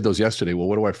 but I did those yesterday. Well,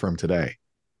 what do I affirm today?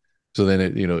 So then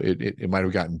it might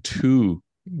have gotten too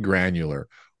granular,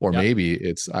 or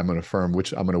maybe I'm going to affirm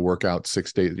I'm going to work out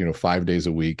 6 days, 5 days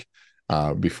a week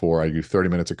before I do 30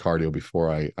 minutes of cardio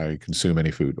before I consume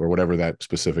any food, or whatever that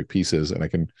specific piece is. And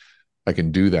I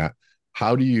can do that.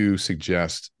 How do you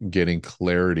suggest getting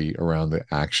clarity around the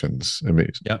actions?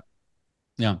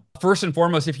 Yeah. First and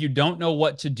foremost, if you don't know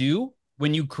what to do,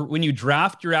 when you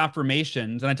draft your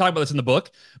affirmations, and I talk about this in the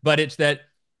book, but it's that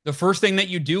the first thing that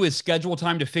you do is schedule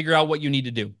time to figure out what you need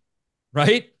to do,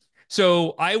 right?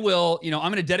 So I'm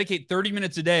going to dedicate 30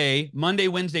 minutes a day, Monday,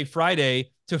 Wednesday,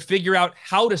 Friday, to figure out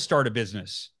how to start a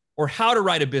business or how to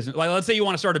write a business. Like, let's say you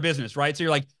want to start a business, right? So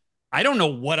you're like, I don't know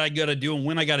what I got to do and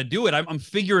when I got to do it. I'm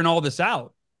figuring all this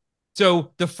out.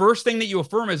 So the first thing that you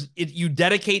affirm is you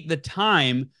dedicate the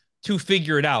time to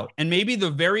figure it out. And maybe the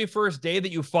very first day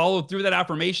that you follow through that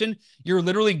affirmation, you're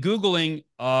literally Googling,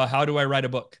 how do I write a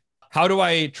book? How do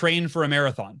I train for a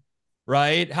marathon,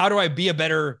 right? How do I be a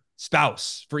better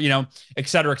spouse for, et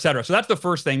cetera, et cetera. So that's the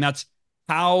first thing. That's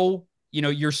how,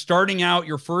 you're starting out.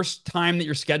 Your first time that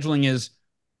you're scheduling is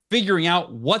figuring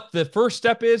out what the first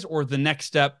step is or the next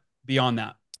step beyond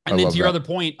that. And then to your other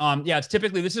point, it's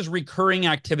typically, this is recurring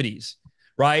activities,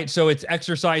 right? So it's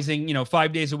exercising,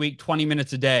 5 days a week, 20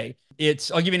 minutes a day.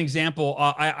 I'll give you an example.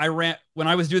 I ran, when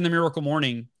I was doing the Miracle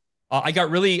Morning, I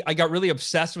got really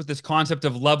obsessed with this concept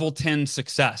of level 10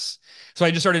 success. So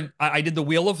I just I did the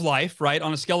wheel of life, right?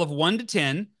 On a scale of 1 to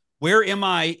 10, where am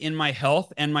I in my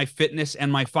health and my fitness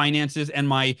and my finances and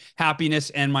my happiness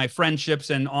and my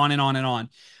friendships and on and on and on.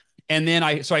 And then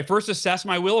I first assessed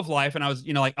my wheel of life, and I was,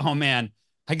 like, oh man,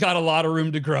 I got a lot of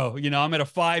room to grow. I'm at a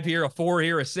 5 here, a 4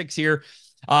 here, a 6 here.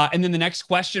 And then the next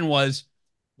question was,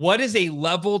 what is a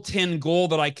level 10 goal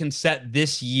that I can set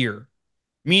this year?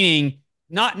 Meaning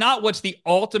not what's the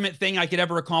ultimate thing I could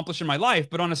ever accomplish in my life,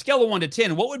 but on a scale of 1 to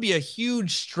 10, what would be a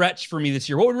huge stretch for me this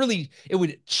year? It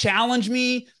would challenge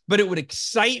me, but it would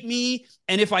excite me.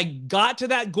 And if I got to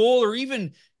that goal or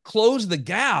even close the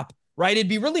gap, right, it'd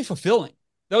be really fulfilling.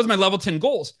 That was my level 10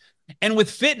 goals. And with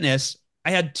fitness,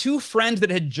 I had 2 friends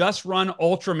that had just run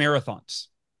ultra marathons.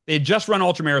 They had just run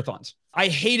ultra marathons. I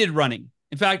hated running.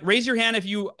 In fact, raise your hand if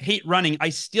you hate running. I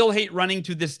still hate running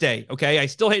to this day. Okay. I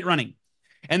still hate running.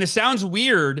 And this sounds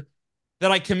weird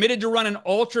that I committed to run an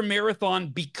ultra marathon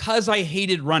because I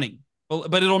hated running,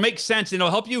 but it'll make sense. And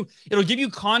it'll give you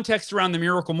context around the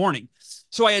Miracle Morning.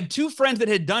 So I had 2 friends that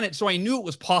had done it. So I knew it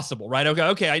was possible, right?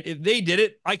 If they did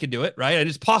it, I could do it, right?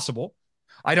 It's possible.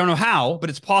 I don't know how, but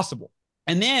it's possible.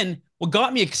 And then what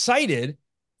got me excited,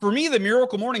 for me, the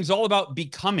Miracle Morning is all about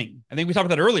becoming. I think we talked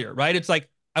about that earlier, right? It's like,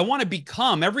 I want to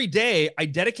become every day. I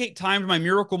dedicate time to my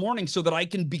miracle morning so that I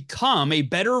can become a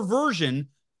better version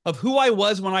of who I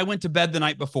was when I went to bed the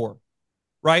night before,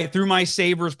 right? Through my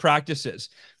savers practices.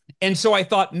 And so I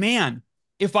thought, man,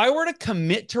 if I were to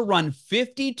commit to run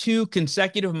 52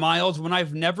 consecutive miles when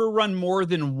I've never run more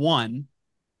than one,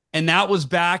 and that was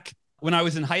back when I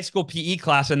was in high school PE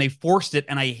class and they forced it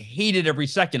and I hated every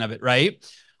second of it, right?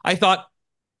 I thought,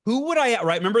 who would I,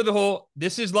 right? Remember the whole,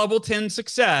 this is level 10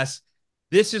 success.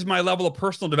 This is my level of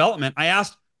personal development. I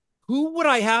asked, who would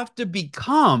I have to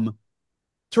become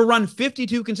to run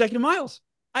 52 consecutive miles?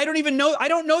 I don't even know. I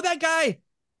don't know that guy.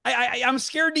 I'm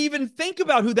scared to even think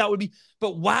about who that would be.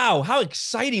 But wow, how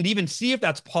exciting to even see if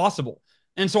that's possible.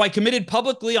 And so I committed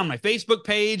publicly on my Facebook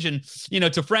page and,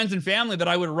 to friends and family that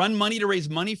I would run money to raise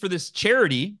money for this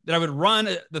charity, that I would run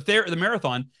the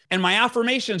marathon. And my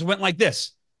affirmations went like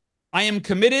this. I am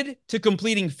committed to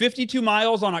completing 52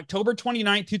 miles on October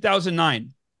 29th,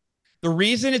 2009. The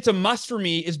reason it's a must for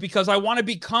me is because I want to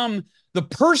become the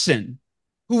person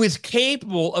who is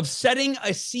capable of setting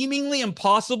a seemingly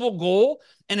impossible goal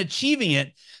and achieving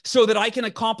it so that I can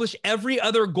accomplish every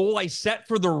other goal I set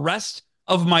for the rest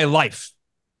of my life.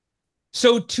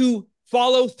 So to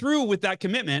follow through with that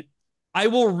commitment, I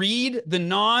will read the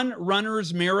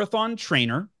Non-Runner's Marathon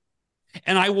Trainer,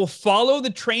 and I will follow the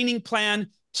training plan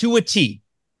to a T.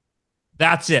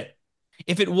 That's it.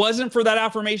 If it wasn't for that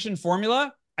affirmation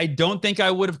formula, I don't think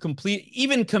I would have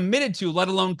even committed to, let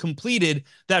alone completed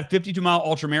that 52-mile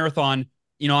ultra marathon,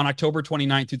 on October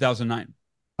 29th, 2009.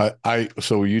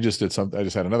 So you just did something. I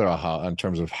just had another aha in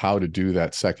terms of how to do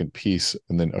that second piece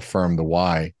and then affirm the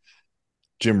why.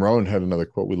 Jim Rohn had another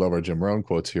quote. We love our Jim Rohn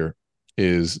quotes here.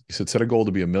 He said, set a goal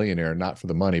to be a millionaire, not for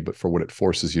the money, but for what it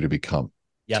forces you to become,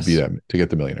 yes, to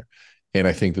get the millionaire. And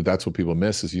I think that that's what people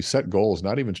miss is you set goals,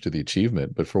 not even to the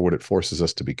achievement, but for what it forces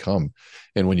us to become.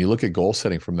 And when you look at goal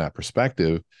setting from that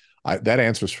perspective, that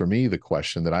answers for me the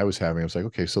question that I was having. I was like,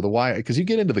 okay, so the why, because you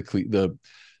get into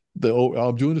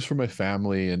I'm doing this for my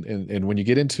family. And when you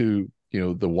get into,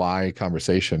 the why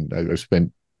conversation, I've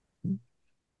spent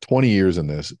 20 years in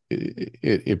this,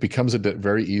 it becomes a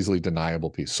very easily deniable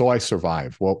piece. So I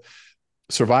survive. Well,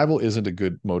 survival isn't a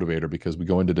good motivator because we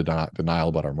go into denial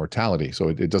about our mortality. So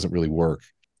it doesn't really work.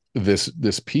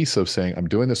 This piece of saying, I'm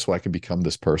doing this so I can become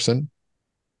this person,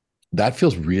 that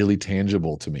feels really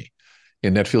tangible to me.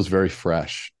 And that feels very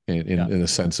fresh in the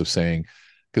sense of saying,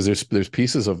 because there's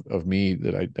pieces of me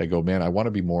that I go, man, I want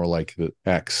to be more like the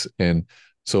X. And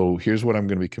so here's what I'm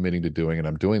going to be committing to doing. And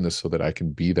I'm doing this so that I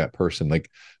can be that person.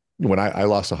 Like when I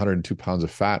lost 102 pounds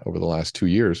of fat over the last 2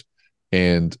 years,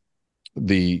 and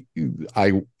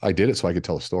I did it so I could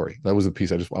tell a story. That was the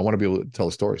piece. I want to be able to tell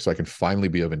a story so I can finally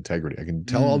be of integrity. I can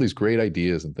tell all these great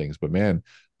ideas and things, but man,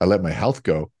 I let my health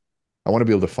go. I want to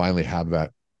be able to finally have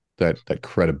that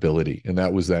credibility. And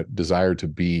that was that desire to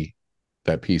be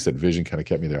that piece, that vision kind of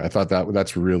kept me there. I thought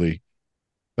that's really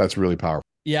powerful.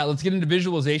 Yeah, let's get into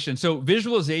visualization. So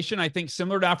visualization, I think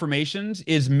similar to affirmations,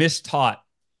 is mistaught.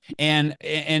 And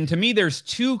to me, there's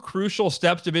two crucial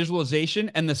steps to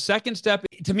visualization. And the second step,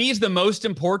 to me, is the most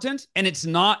important, and it's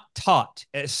not taught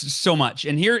so much.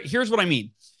 And here's what I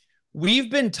mean. We've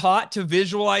been taught to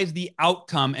visualize the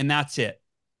outcome, and that's it,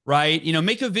 right?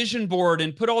 Make a vision board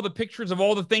and put all the pictures of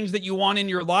all the things that you want in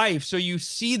your life so you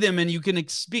see them and you can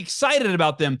be excited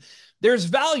about them. There's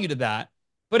value to that.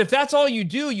 But if that's all you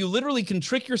do, you literally can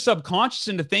trick your subconscious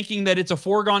into thinking that it's a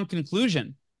foregone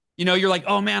conclusion. You're like,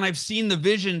 oh man, I've seen the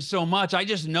vision so much. I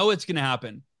just know it's going to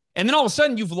happen. And then all of a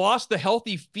sudden you've lost the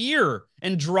healthy fear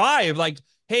and drive. Like,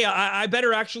 hey, I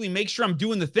better actually make sure I'm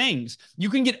doing the things. You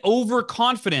can get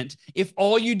overconfident if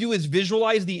all you do is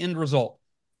visualize the end result.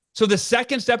 So the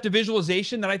second step to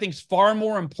visualization that I think is far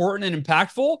more important and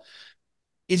impactful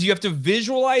is you have to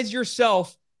visualize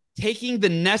yourself taking the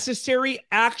necessary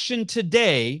action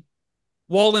today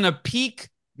while in a peak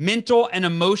mental and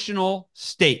emotional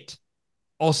state.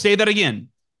 I'll say that again.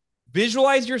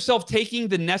 Visualize yourself taking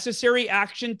the necessary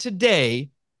action today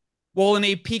while in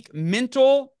a peak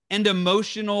mental and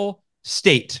emotional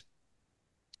state.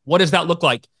 What does that look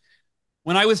like?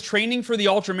 When I was training for the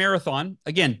ultra marathon,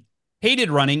 again, hated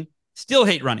running, still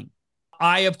hate running.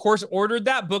 I, of course, ordered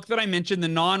that book that I mentioned, the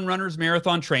Non-Runner's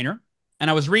Marathon Trainer, and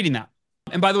I was reading that.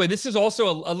 And by the way, this is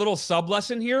also a little sub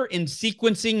lesson here in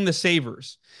sequencing the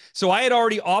savers. So I had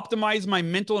already optimized my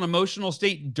mental and emotional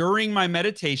state during my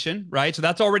meditation, right? So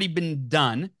that's already been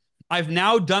done. I've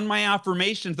now done my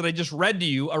affirmations that I just read to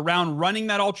you around running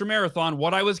that ultra marathon,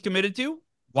 what I was committed to,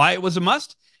 why it was a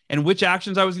must, and which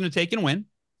actions I was going to take and when.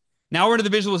 Now we're into the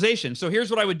visualization. So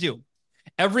here's what I would do.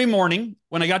 Every morning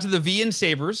when I got to the V in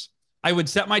savers, I would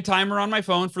set my timer on my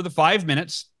phone for the 5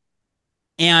 minutes.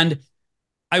 And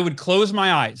I would close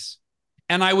my eyes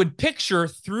and I would picture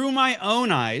through my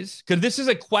own eyes, because this is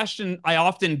a question I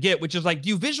often get, which is like, do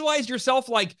you visualize yourself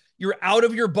like you're out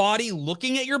of your body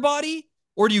looking at your body?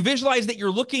 Or do you visualize that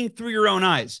you're looking through your own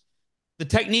eyes? The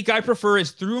technique I prefer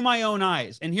is through my own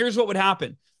eyes. And here's what would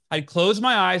happen. I'd close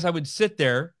my eyes, I would sit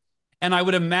there, and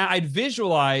I'd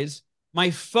visualize my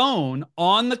phone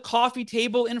on the coffee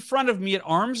table in front of me at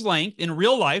arm's length in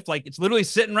real life, like it's literally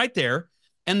sitting right there.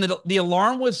 And the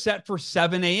alarm was set for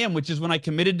 7 a.m., which is when I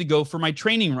committed to go for my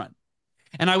training run.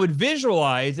 And I would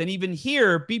visualize and even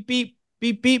hear beep, beep,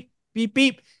 beep, beep, beep,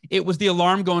 beep. It was the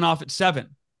alarm going off at 7.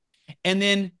 And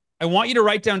then I want you to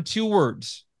write down 2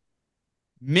 words: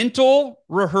 mental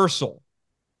rehearsal.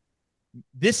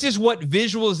 This is what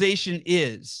visualization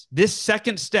is. This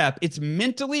second step, it's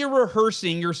mentally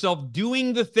rehearsing yourself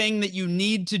doing the thing that you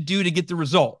need to do to get the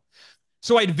result.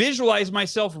 So I'd visualize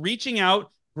myself reaching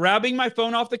out, grabbing my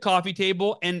phone off the coffee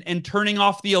table and turning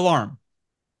off the alarm.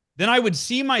 Then I would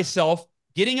see myself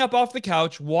getting up off the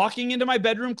couch, walking into my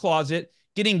bedroom closet,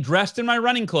 getting dressed in my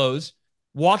running clothes,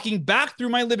 walking back through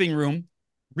my living room,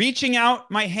 reaching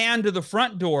out my hand to the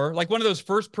front door, like one of those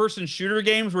first-person shooter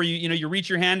games where you reach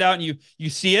your hand out and you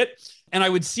see it. And I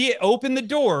would see it open the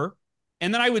door,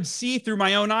 and then I would see through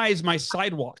my own eyes my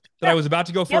sidewalk that I was about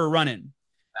to go for a run in.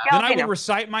 Then I would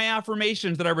recite my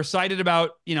affirmations that I recited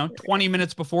about 20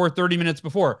 minutes before, 30 minutes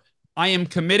before. I am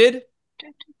committed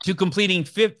to completing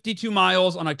 52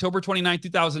 miles on October 29th,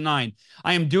 2009.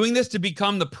 I am doing this to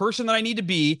become the person that I need to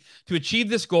be to achieve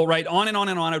this goal, right? On and on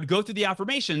and on. I would go through the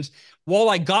affirmations while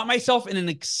I got myself in an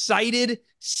excited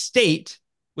state,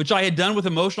 which I had done with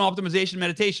emotional optimization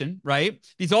meditation, right?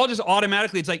 These all just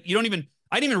automatically, it's like, I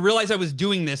didn't even realize I was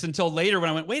doing this until later when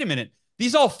I went, wait a minute,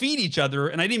 these all feed each other.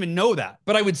 And I didn't even know that,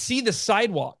 but I would see the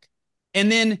sidewalk,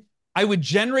 and then I would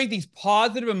generate these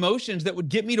positive emotions that would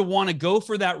get me to want to go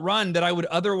for that run that I would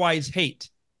otherwise hate.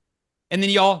 And then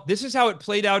y'all, this is how it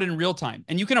played out in real time.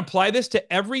 And you can apply this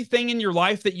to everything in your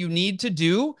life that you need to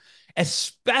do,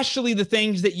 especially the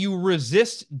things that you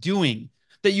resist doing,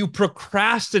 that you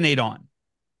procrastinate on,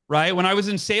 right? When I was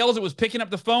in sales, it was picking up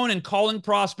the phone and calling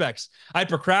prospects. I'd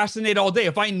procrastinate all day.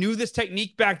 If I knew this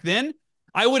technique back then,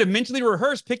 I would have mentally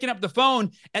rehearsed picking up the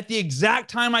phone at the exact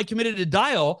time I committed to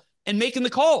dial and making the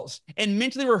calls, and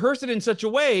mentally rehearsed it in such a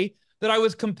way that I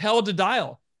was compelled to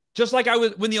dial. Just like I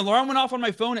was, when the alarm went off on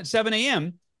my phone at 7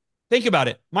 a.m., think about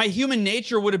it. My human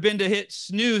nature would have been to hit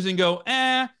snooze and go,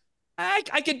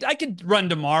 I could run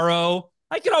tomorrow.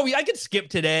 I could skip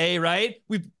today, right?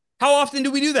 How often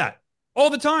do we do that? All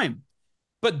the time.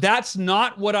 But that's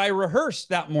not what I rehearsed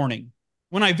that morning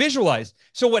when I visualized.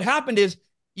 So what happened is,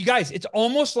 you guys, it's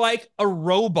almost like a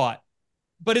robot,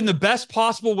 but in the best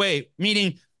possible way,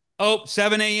 meaning,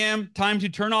 7 a.m., time to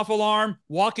turn off alarm,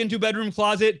 walk into bedroom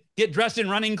closet, get dressed in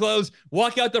running clothes,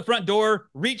 walk out the front door,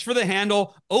 reach for the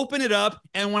handle, open it up.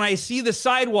 And when I see the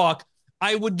sidewalk,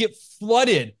 I would get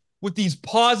flooded with these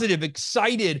positive,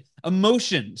 excited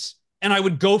emotions, and I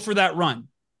would go for that run.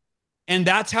 And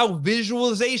that's how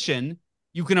visualization,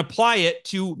 you can apply it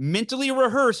to mentally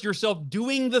rehearse yourself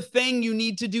doing the thing you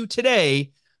need to do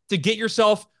today to get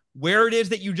yourself where it is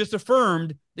that you just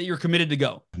affirmed that you're committed to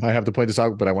go. I have to point this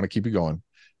out, but I want to keep you going.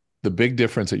 The big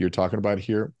difference that you're talking about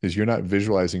here is you're not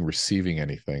visualizing receiving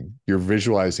anything. You're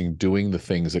visualizing doing the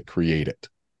things that create it.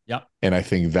 Yeah. And I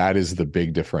think that is the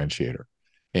big differentiator.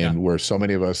 And where so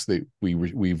many of us,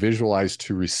 we visualize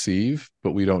to receive,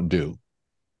 but we don't do.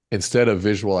 Instead of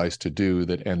visualize to do,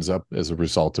 that ends up as a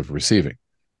result of receiving.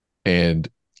 And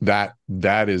that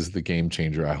is the game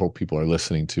changer I hope people are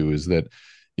listening to, is that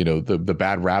the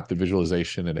bad rap that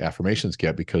visualization and affirmations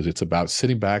get, because it's about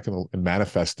sitting back and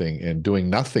manifesting and doing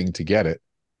nothing to get it.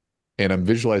 And I'm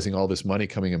visualizing all this money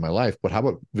coming in my life, but how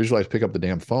about visualize, pick up the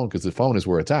damn phone, because the phone is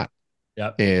where it's at.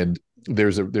 Yeah. And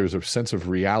there's a sense of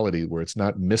reality where it's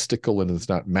not mystical and it's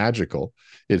not magical.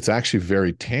 It's actually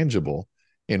very tangible.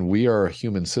 And we are a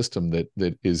human system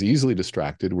that is easily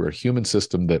distracted. We're a human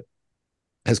system that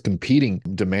has competing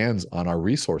demands on our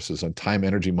resources, on time,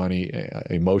 energy, money,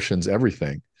 emotions,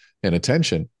 everything, and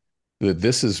attention. That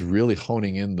this is really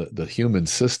honing in the human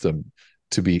system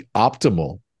to be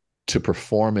optimal, to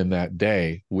perform in that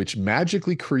day, which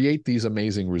magically create these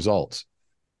amazing results.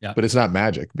 Yeah. But it's not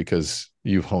magic because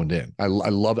you've honed in. I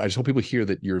just hope people hear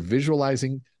that you're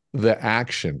visualizing the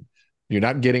action. You're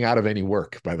not getting out of any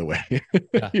work, by the way.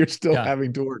 You're still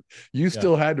having to work. You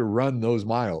still had to run those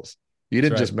miles. You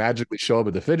didn't just magically show up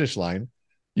at the finish line.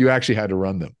 You actually had to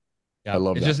run them. I Yeah,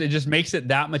 love it's that. just it just makes it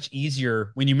that much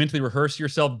easier when you mentally rehearse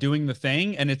yourself doing the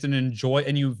thing, and it's an enjoy.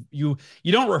 And you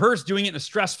don't rehearse doing it in a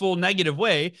stressful, negative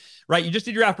way, right? You just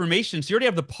did your affirmations, so you already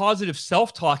have the positive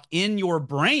self talk in your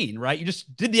brain, right? You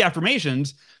just did the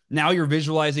affirmations. Now you're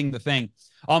visualizing the thing.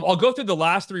 I'll go through the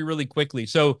last three really quickly.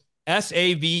 So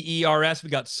SAVERS, we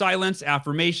got silence,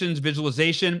 affirmations,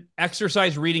 visualization,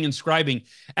 exercise, reading, and scribing.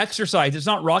 Exercise, it's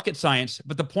not rocket science,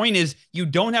 but the point is you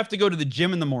don't have to go to the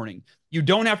gym in the morning. You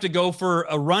don't have to go for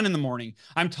a run in the morning.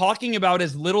 I'm talking about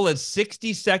as little as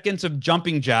 60 seconds of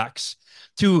jumping jacks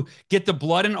to get the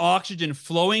blood and oxygen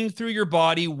flowing through your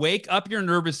body, wake up your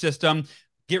nervous system,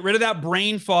 get rid of that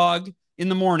brain fog in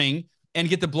the morning, and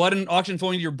get the blood and oxygen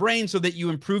flowing to your brain so that you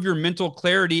improve your mental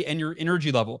clarity and your energy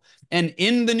level. And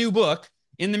in the new book,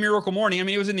 in the Miracle Morning, I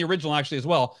mean, it was in the original actually as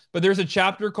well, but there's a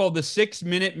chapter called the 6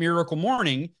 Minute Miracle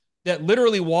Morning that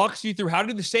literally walks you through how to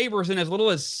do the savers in as little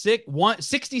as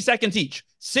 60 seconds each,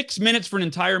 6 minutes for an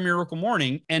entire miracle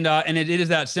morning. And it is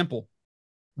that simple.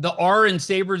 The R in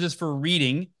savers is for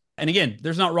reading. And again,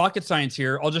 there's not rocket science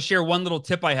here. I'll just share one little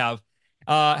tip I have.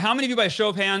 How many of you, by show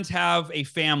of hands, have a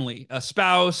family, a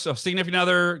spouse, a significant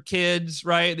other, kids,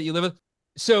 right, that you live with?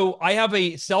 So I have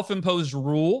a self-imposed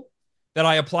rule that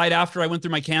I applied after I went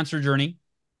through my cancer journey,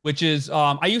 which is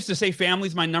I used to say family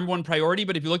is my number one priority,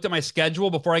 but if you looked at my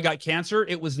schedule before I got cancer,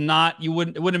 it was not. It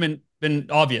wouldn't have been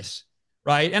obvious,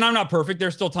 right? And I'm not perfect.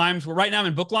 There's still times where right now I'm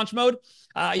in book launch mode.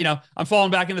 I'm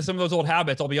falling back into some of those old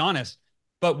habits. I'll be honest.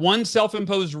 But one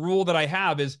self-imposed rule that I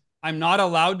have is I'm not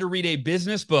allowed to read a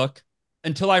business book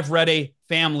until I've read a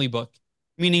family book,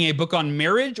 meaning a book on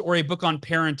marriage or a book on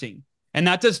parenting. And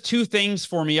that does two things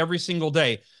for me every single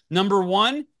day. Number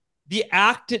one, the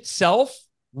act itself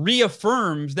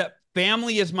reaffirms that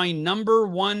family is my number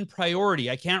one priority.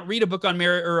 I can't read a book on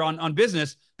marriage or on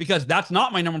business because that's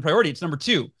not my number one priority. It's number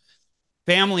two,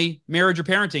 family, marriage, or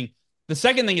parenting. The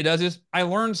second thing it does is I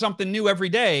learn something new every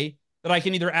day that I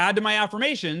can either add to my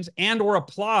affirmations and or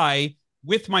apply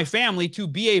with my family to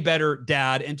be a better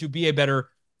dad and to be a better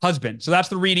husband. So that's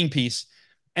the reading piece.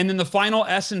 And then the final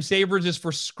S in savers is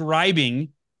for scribing,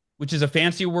 which is a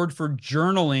fancy word for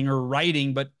journaling or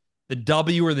writing, but the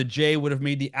W or the J would have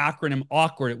made the acronym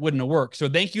awkward. It wouldn't have worked. So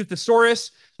thank you, thesaurus.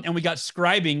 And we got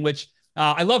scribing, which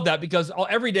I love that because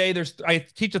every day I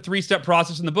teach a 3-step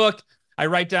process in the book. I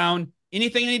write down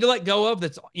anything I need to let go of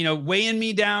that's, weighing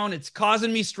me down. It's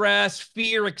causing me stress,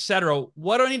 fear, etc.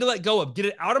 What do I need to let go of? Get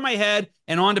it out of my head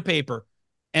and onto paper.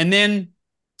 And then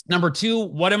number two,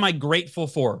 what am I grateful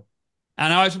for?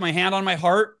 And I always put my hand on my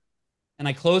heart and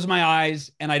I close my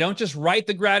eyes and I don't just write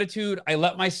the gratitude. I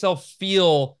let myself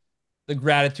feel the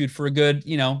gratitude for a good,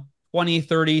 20,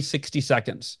 30, 60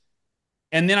 seconds.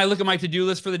 And then I look at my to-do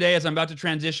list for the day as I'm about to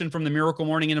transition from the miracle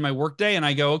morning into my workday. And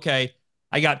I go, okay,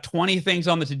 I got 20 things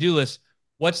on the to-do list.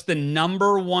 What's the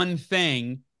number one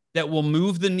thing that will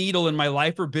move the needle in my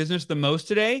life or business the most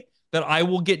today that I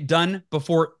will get done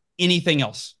before anything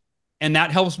else? And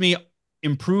that helps me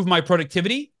improve my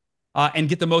productivity and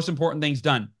get the most important things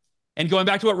done. And going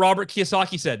back to what Robert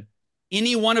Kiyosaki said,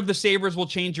 any one of the savers will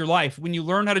change your life. When you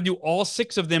learn how to do all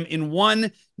 6 of them in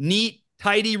one neat,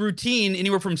 tidy routine,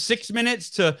 anywhere from 6 minutes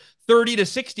to 30 to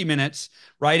 60 minutes,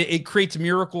 right? It creates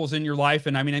miracles in your life.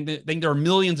 And I mean, I think there are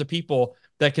millions of people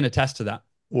that can attest to that.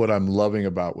 What I'm loving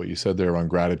about what you said there around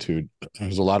gratitude,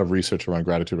 there's a lot of research around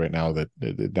gratitude right now that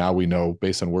now we know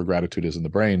based on where gratitude is in the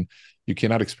brain, you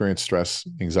cannot experience stress,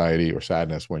 anxiety, or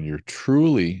sadness when you're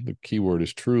truly, the key word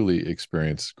is truly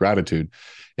experience gratitude.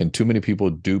 And too many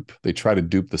people they try to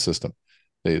dupe the system.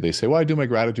 They say, well, I do my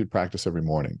gratitude practice every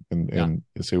morning. And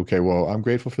they say, okay, well, I'm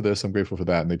grateful for this, I'm grateful for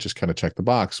that. And they just kind of check the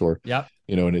box and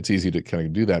it's easy to kind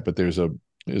of do that. But there's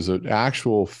an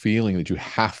actual feeling that you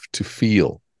have to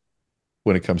feel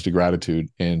when it comes to gratitude.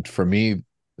 And for me,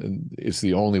 it's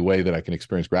the only way that I can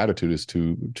experience gratitude is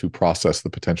to process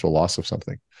the potential loss of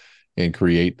something and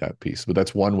create that peace. But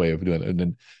that's one way of doing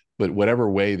it. But whatever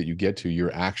way that you get to,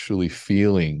 you're actually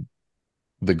feeling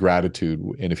the gratitude.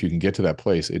 And if you can get to that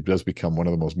place, it does become one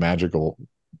of the most magical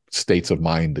states of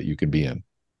mind that you can be in.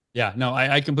 Yeah, no,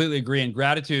 I completely agree. And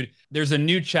gratitude, there's a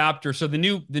new chapter. So the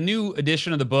new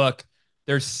edition of the book,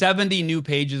 there's 70 new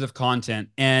pages of content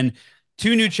and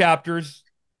 2 new chapters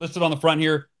listed on the front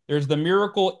here. There's the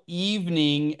Miracle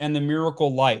Evening and the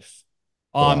Miracle Life.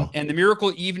 Wow. And the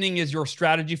Miracle Evening is your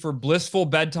strategy for blissful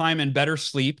bedtime and better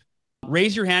sleep.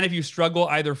 Raise your hand if you struggle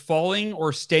either falling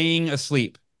or staying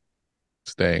asleep.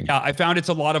 Staying. Yeah, I found it's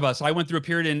a lot of us. I went through a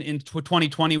period in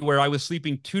 2020 where I was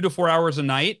sleeping 2 to 4 hours a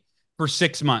night for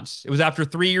 6 months. It was after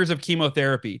 3 years of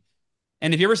chemotherapy.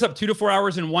 And if you ever slept 2 to 4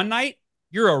 hours in one night,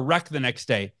 you're a wreck the next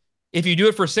day. If you do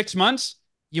it for 6 months,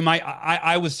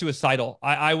 I was suicidal.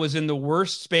 I was in the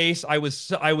worst space. I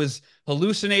was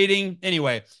hallucinating.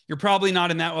 Anyway, you're probably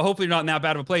not in that, well, hopefully you're not in that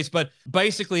bad of a place, but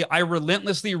basically I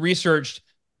relentlessly researched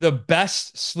the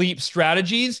best sleep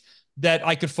strategies that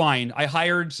I could find. I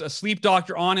hired a sleep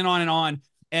doctor, on and on and on.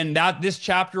 And that this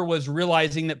chapter was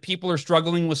realizing that people are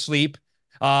struggling with sleep.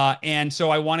 And so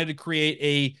I wanted to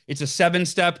create it's a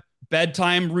 7-step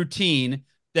bedtime routine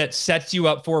that sets you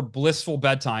up for blissful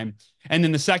bedtime. And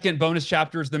then the second bonus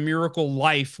chapter is the miracle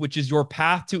life, which is your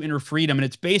path to inner freedom. And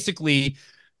it's basically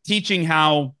teaching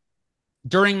how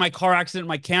during my car accident,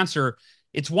 my cancer,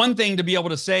 it's one thing to be able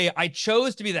to say, I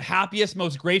chose to be the happiest,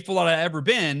 most grateful that I've ever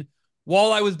been,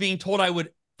 while I was being told I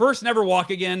would first never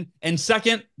walk again, and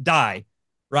second, die.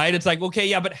 Right? It's like, okay,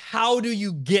 yeah, but how do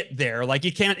you get there? Like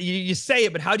you say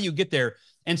it, but how do you get there?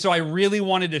 And so I really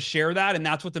wanted to share that. And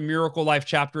that's what the Miracle Life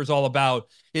chapter is all about,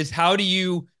 is how do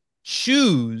you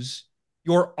choose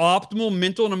your optimal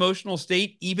mental and emotional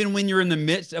state, even when you're in the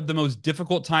midst of the most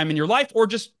difficult time in your life, or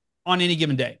just on any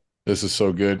given day. This is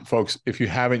so good. Folks, if you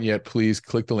haven't yet, please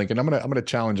click the link. And I'm gonna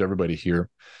challenge everybody here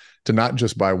to not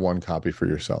just buy one copy for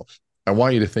yourselves. I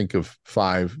want you to think of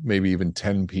 5, maybe even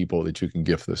 10 people that you can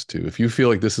gift this to. If you feel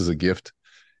like this is a gift,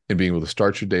 and being able to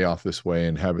start your day off this way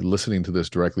and listening to this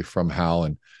directly from Hal,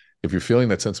 and if you're feeling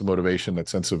that sense of motivation, that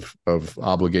sense of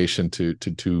obligation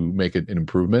to make it an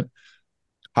improvement,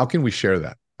 how can we share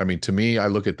that? I mean, to me, I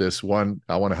look at this, one,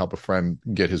 I want to help a friend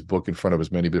get his book in front of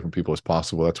as many different people as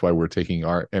possible. That's why we're taking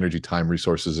our energy, time,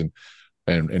 resources,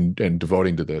 and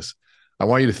devoting to this. I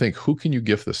want you to think, who can you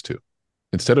gift this to?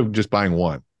 Instead of just buying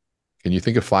one, can you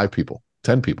think of 5 people,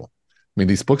 10 people? I mean,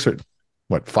 these books are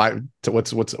what,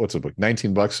 what's a book?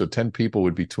 $19. So 10 people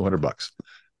would be $200.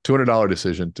 $200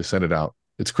 decision to send it out.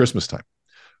 It's Christmas time.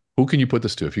 Who can you put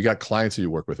this to? If you got clients that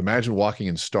you work with, imagine walking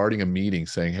and starting a meeting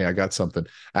saying, hey, I got something.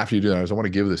 After you do that, I want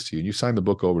to give this to you. And you sign the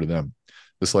book over to them.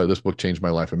 This book changed my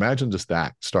life. Imagine just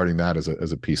that, starting that as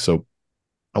a piece. So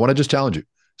I want to just challenge you.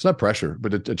 It's not pressure,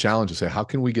 but a challenge to say, how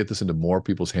can we get this into more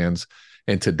people's hands?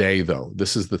 And today, though,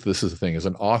 this is the thing. As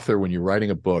an author, when you're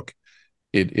writing a book,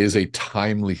 it is a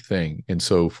timely thing. And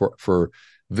so for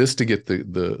this to get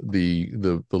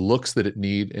the looks that it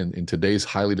need in today's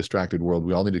highly distracted world,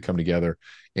 we all need to come together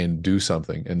and do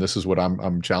something. And this is what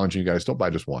I'm challenging you guys. Don't buy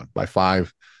just one. Buy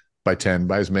 5, buy 10,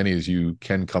 buy as many as you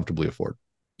can comfortably afford.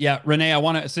 Yeah, Renee, I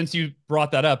want to, since you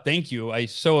brought that up, thank you. I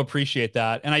so appreciate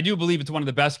that. And I do believe it's one of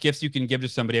the best gifts you can give to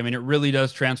somebody. I mean, it really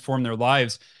does transform their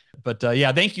lives. But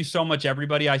yeah, thank you so much,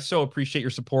 everybody. I so appreciate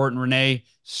your support. And Renee,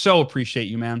 so appreciate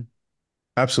you, man.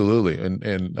 Absolutely.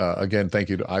 And again, thank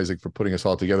you to Isaac for putting us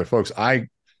all together. Folks, I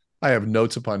have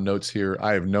notes upon notes here.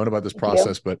 I have known about this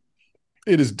process, but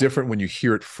it is different when you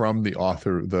hear it from the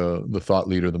author, the thought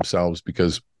leader themselves,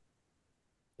 because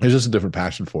there's just a different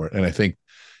passion for it. And I think,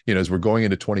 as we're going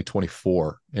into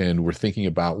 2024 and we're thinking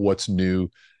about what's new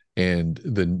and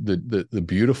the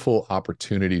beautiful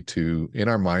opportunity to, in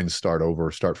our minds, start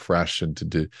over, start fresh, and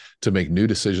to make new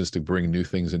decisions, to bring new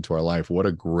things into our life. What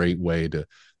a great way to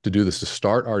do this, to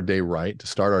start our day right, to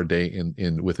start our day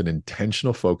in with an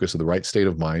intentional focus of the right state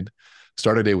of mind,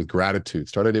 start our day with gratitude,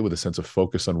 start our day with a sense of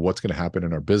focus on what's going to happen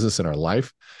in our business and our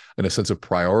life, and a sense of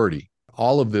priority.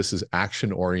 All of this is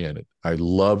action oriented. I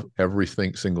love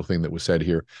single thing that was said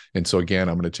here. And so again,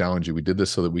 I'm going to challenge you. We did this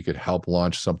so that we could help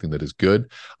launch something that is good.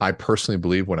 I personally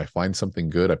believe when I find something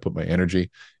good, I put my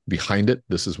energy behind it.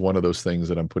 This is one of those things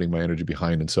that I'm putting my energy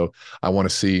behind. And so I want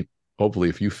to see, hopefully,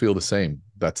 if you feel the same,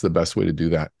 that's the best way to do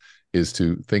that, is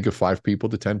to think of 5 people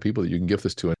to 10 people that you can gift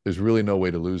this to. And there's really no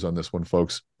way to lose on this one,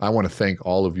 folks. I want to thank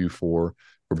all of you for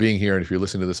being here. And if you're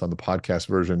listening to this on the podcast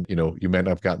version, you may not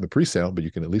have gotten the pre-sale, but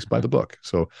you can at least buy the book.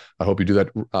 So I hope you do that.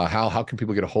 Hal, how can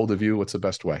people get a hold of you? What's the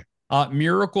best way?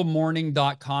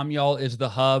 Miraclemorning.com, y'all, is the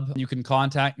hub. You can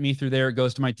contact me through there. It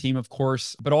goes to my team, of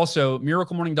course, but also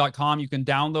miraclemorning.com. You can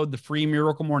download the free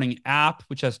Miracle Morning app,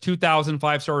 which has 2,000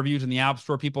 5-star reviews in the App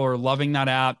Store. People are loving that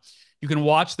app. You can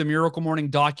watch the Miracle Morning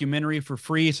documentary for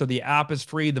free. So the app is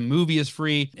free, the movie is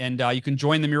free, and you can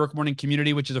join the Miracle Morning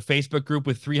community, which is a Facebook group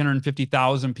with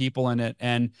 350,000 people in it,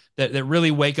 and that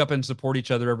really wake up and support each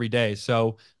other every day.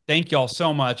 So thank y'all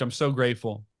so much. I'm so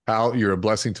grateful. Hal, you're a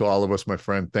blessing to all of us, my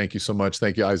friend. Thank you so much.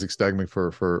 Thank you, Isaac Stegman,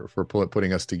 for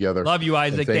putting us together. Love you,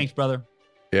 Isaac. Thanks, brother.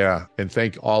 Yeah. And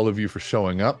thank all of you for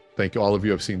showing up. Thank all of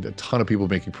you. I've seen a ton of people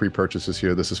making pre-purchases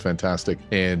here. This is fantastic.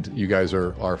 And you guys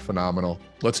are phenomenal.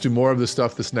 Let's do more of this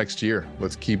stuff this next year.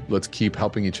 Let's keep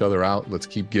helping each other out. Let's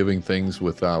keep giving things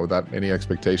without any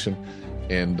expectation.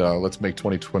 And let's make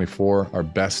 2024 our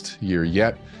best year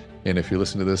yet. And if you're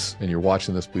listening to this and you're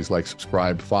watching this, please like,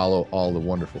 subscribe, follow all the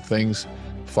wonderful things.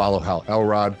 Follow Hal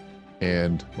Elrod.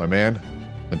 And my man,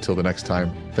 Until the next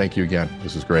time, thank you again.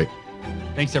 This is great.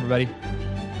 Thanks, everybody.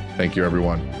 Thank you,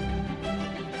 everyone.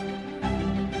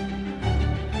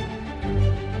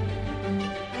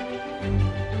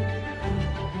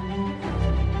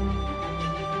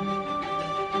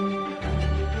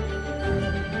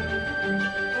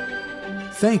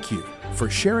 Thank you for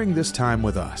sharing this time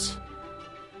with us.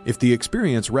 If the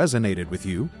experience resonated with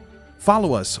you,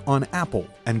 follow us on Apple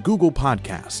and Google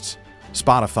Podcasts,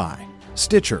 Spotify,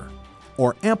 Stitcher,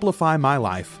 or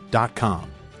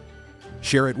AmplifyMyLife.com.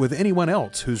 Share it with anyone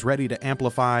else who's ready to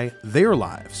amplify their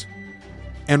lives.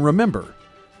 And remember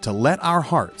to let our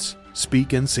hearts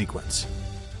speak in sequence.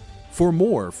 For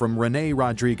more from Renee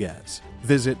Rodriguez,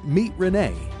 visit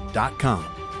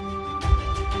meetrenee.com.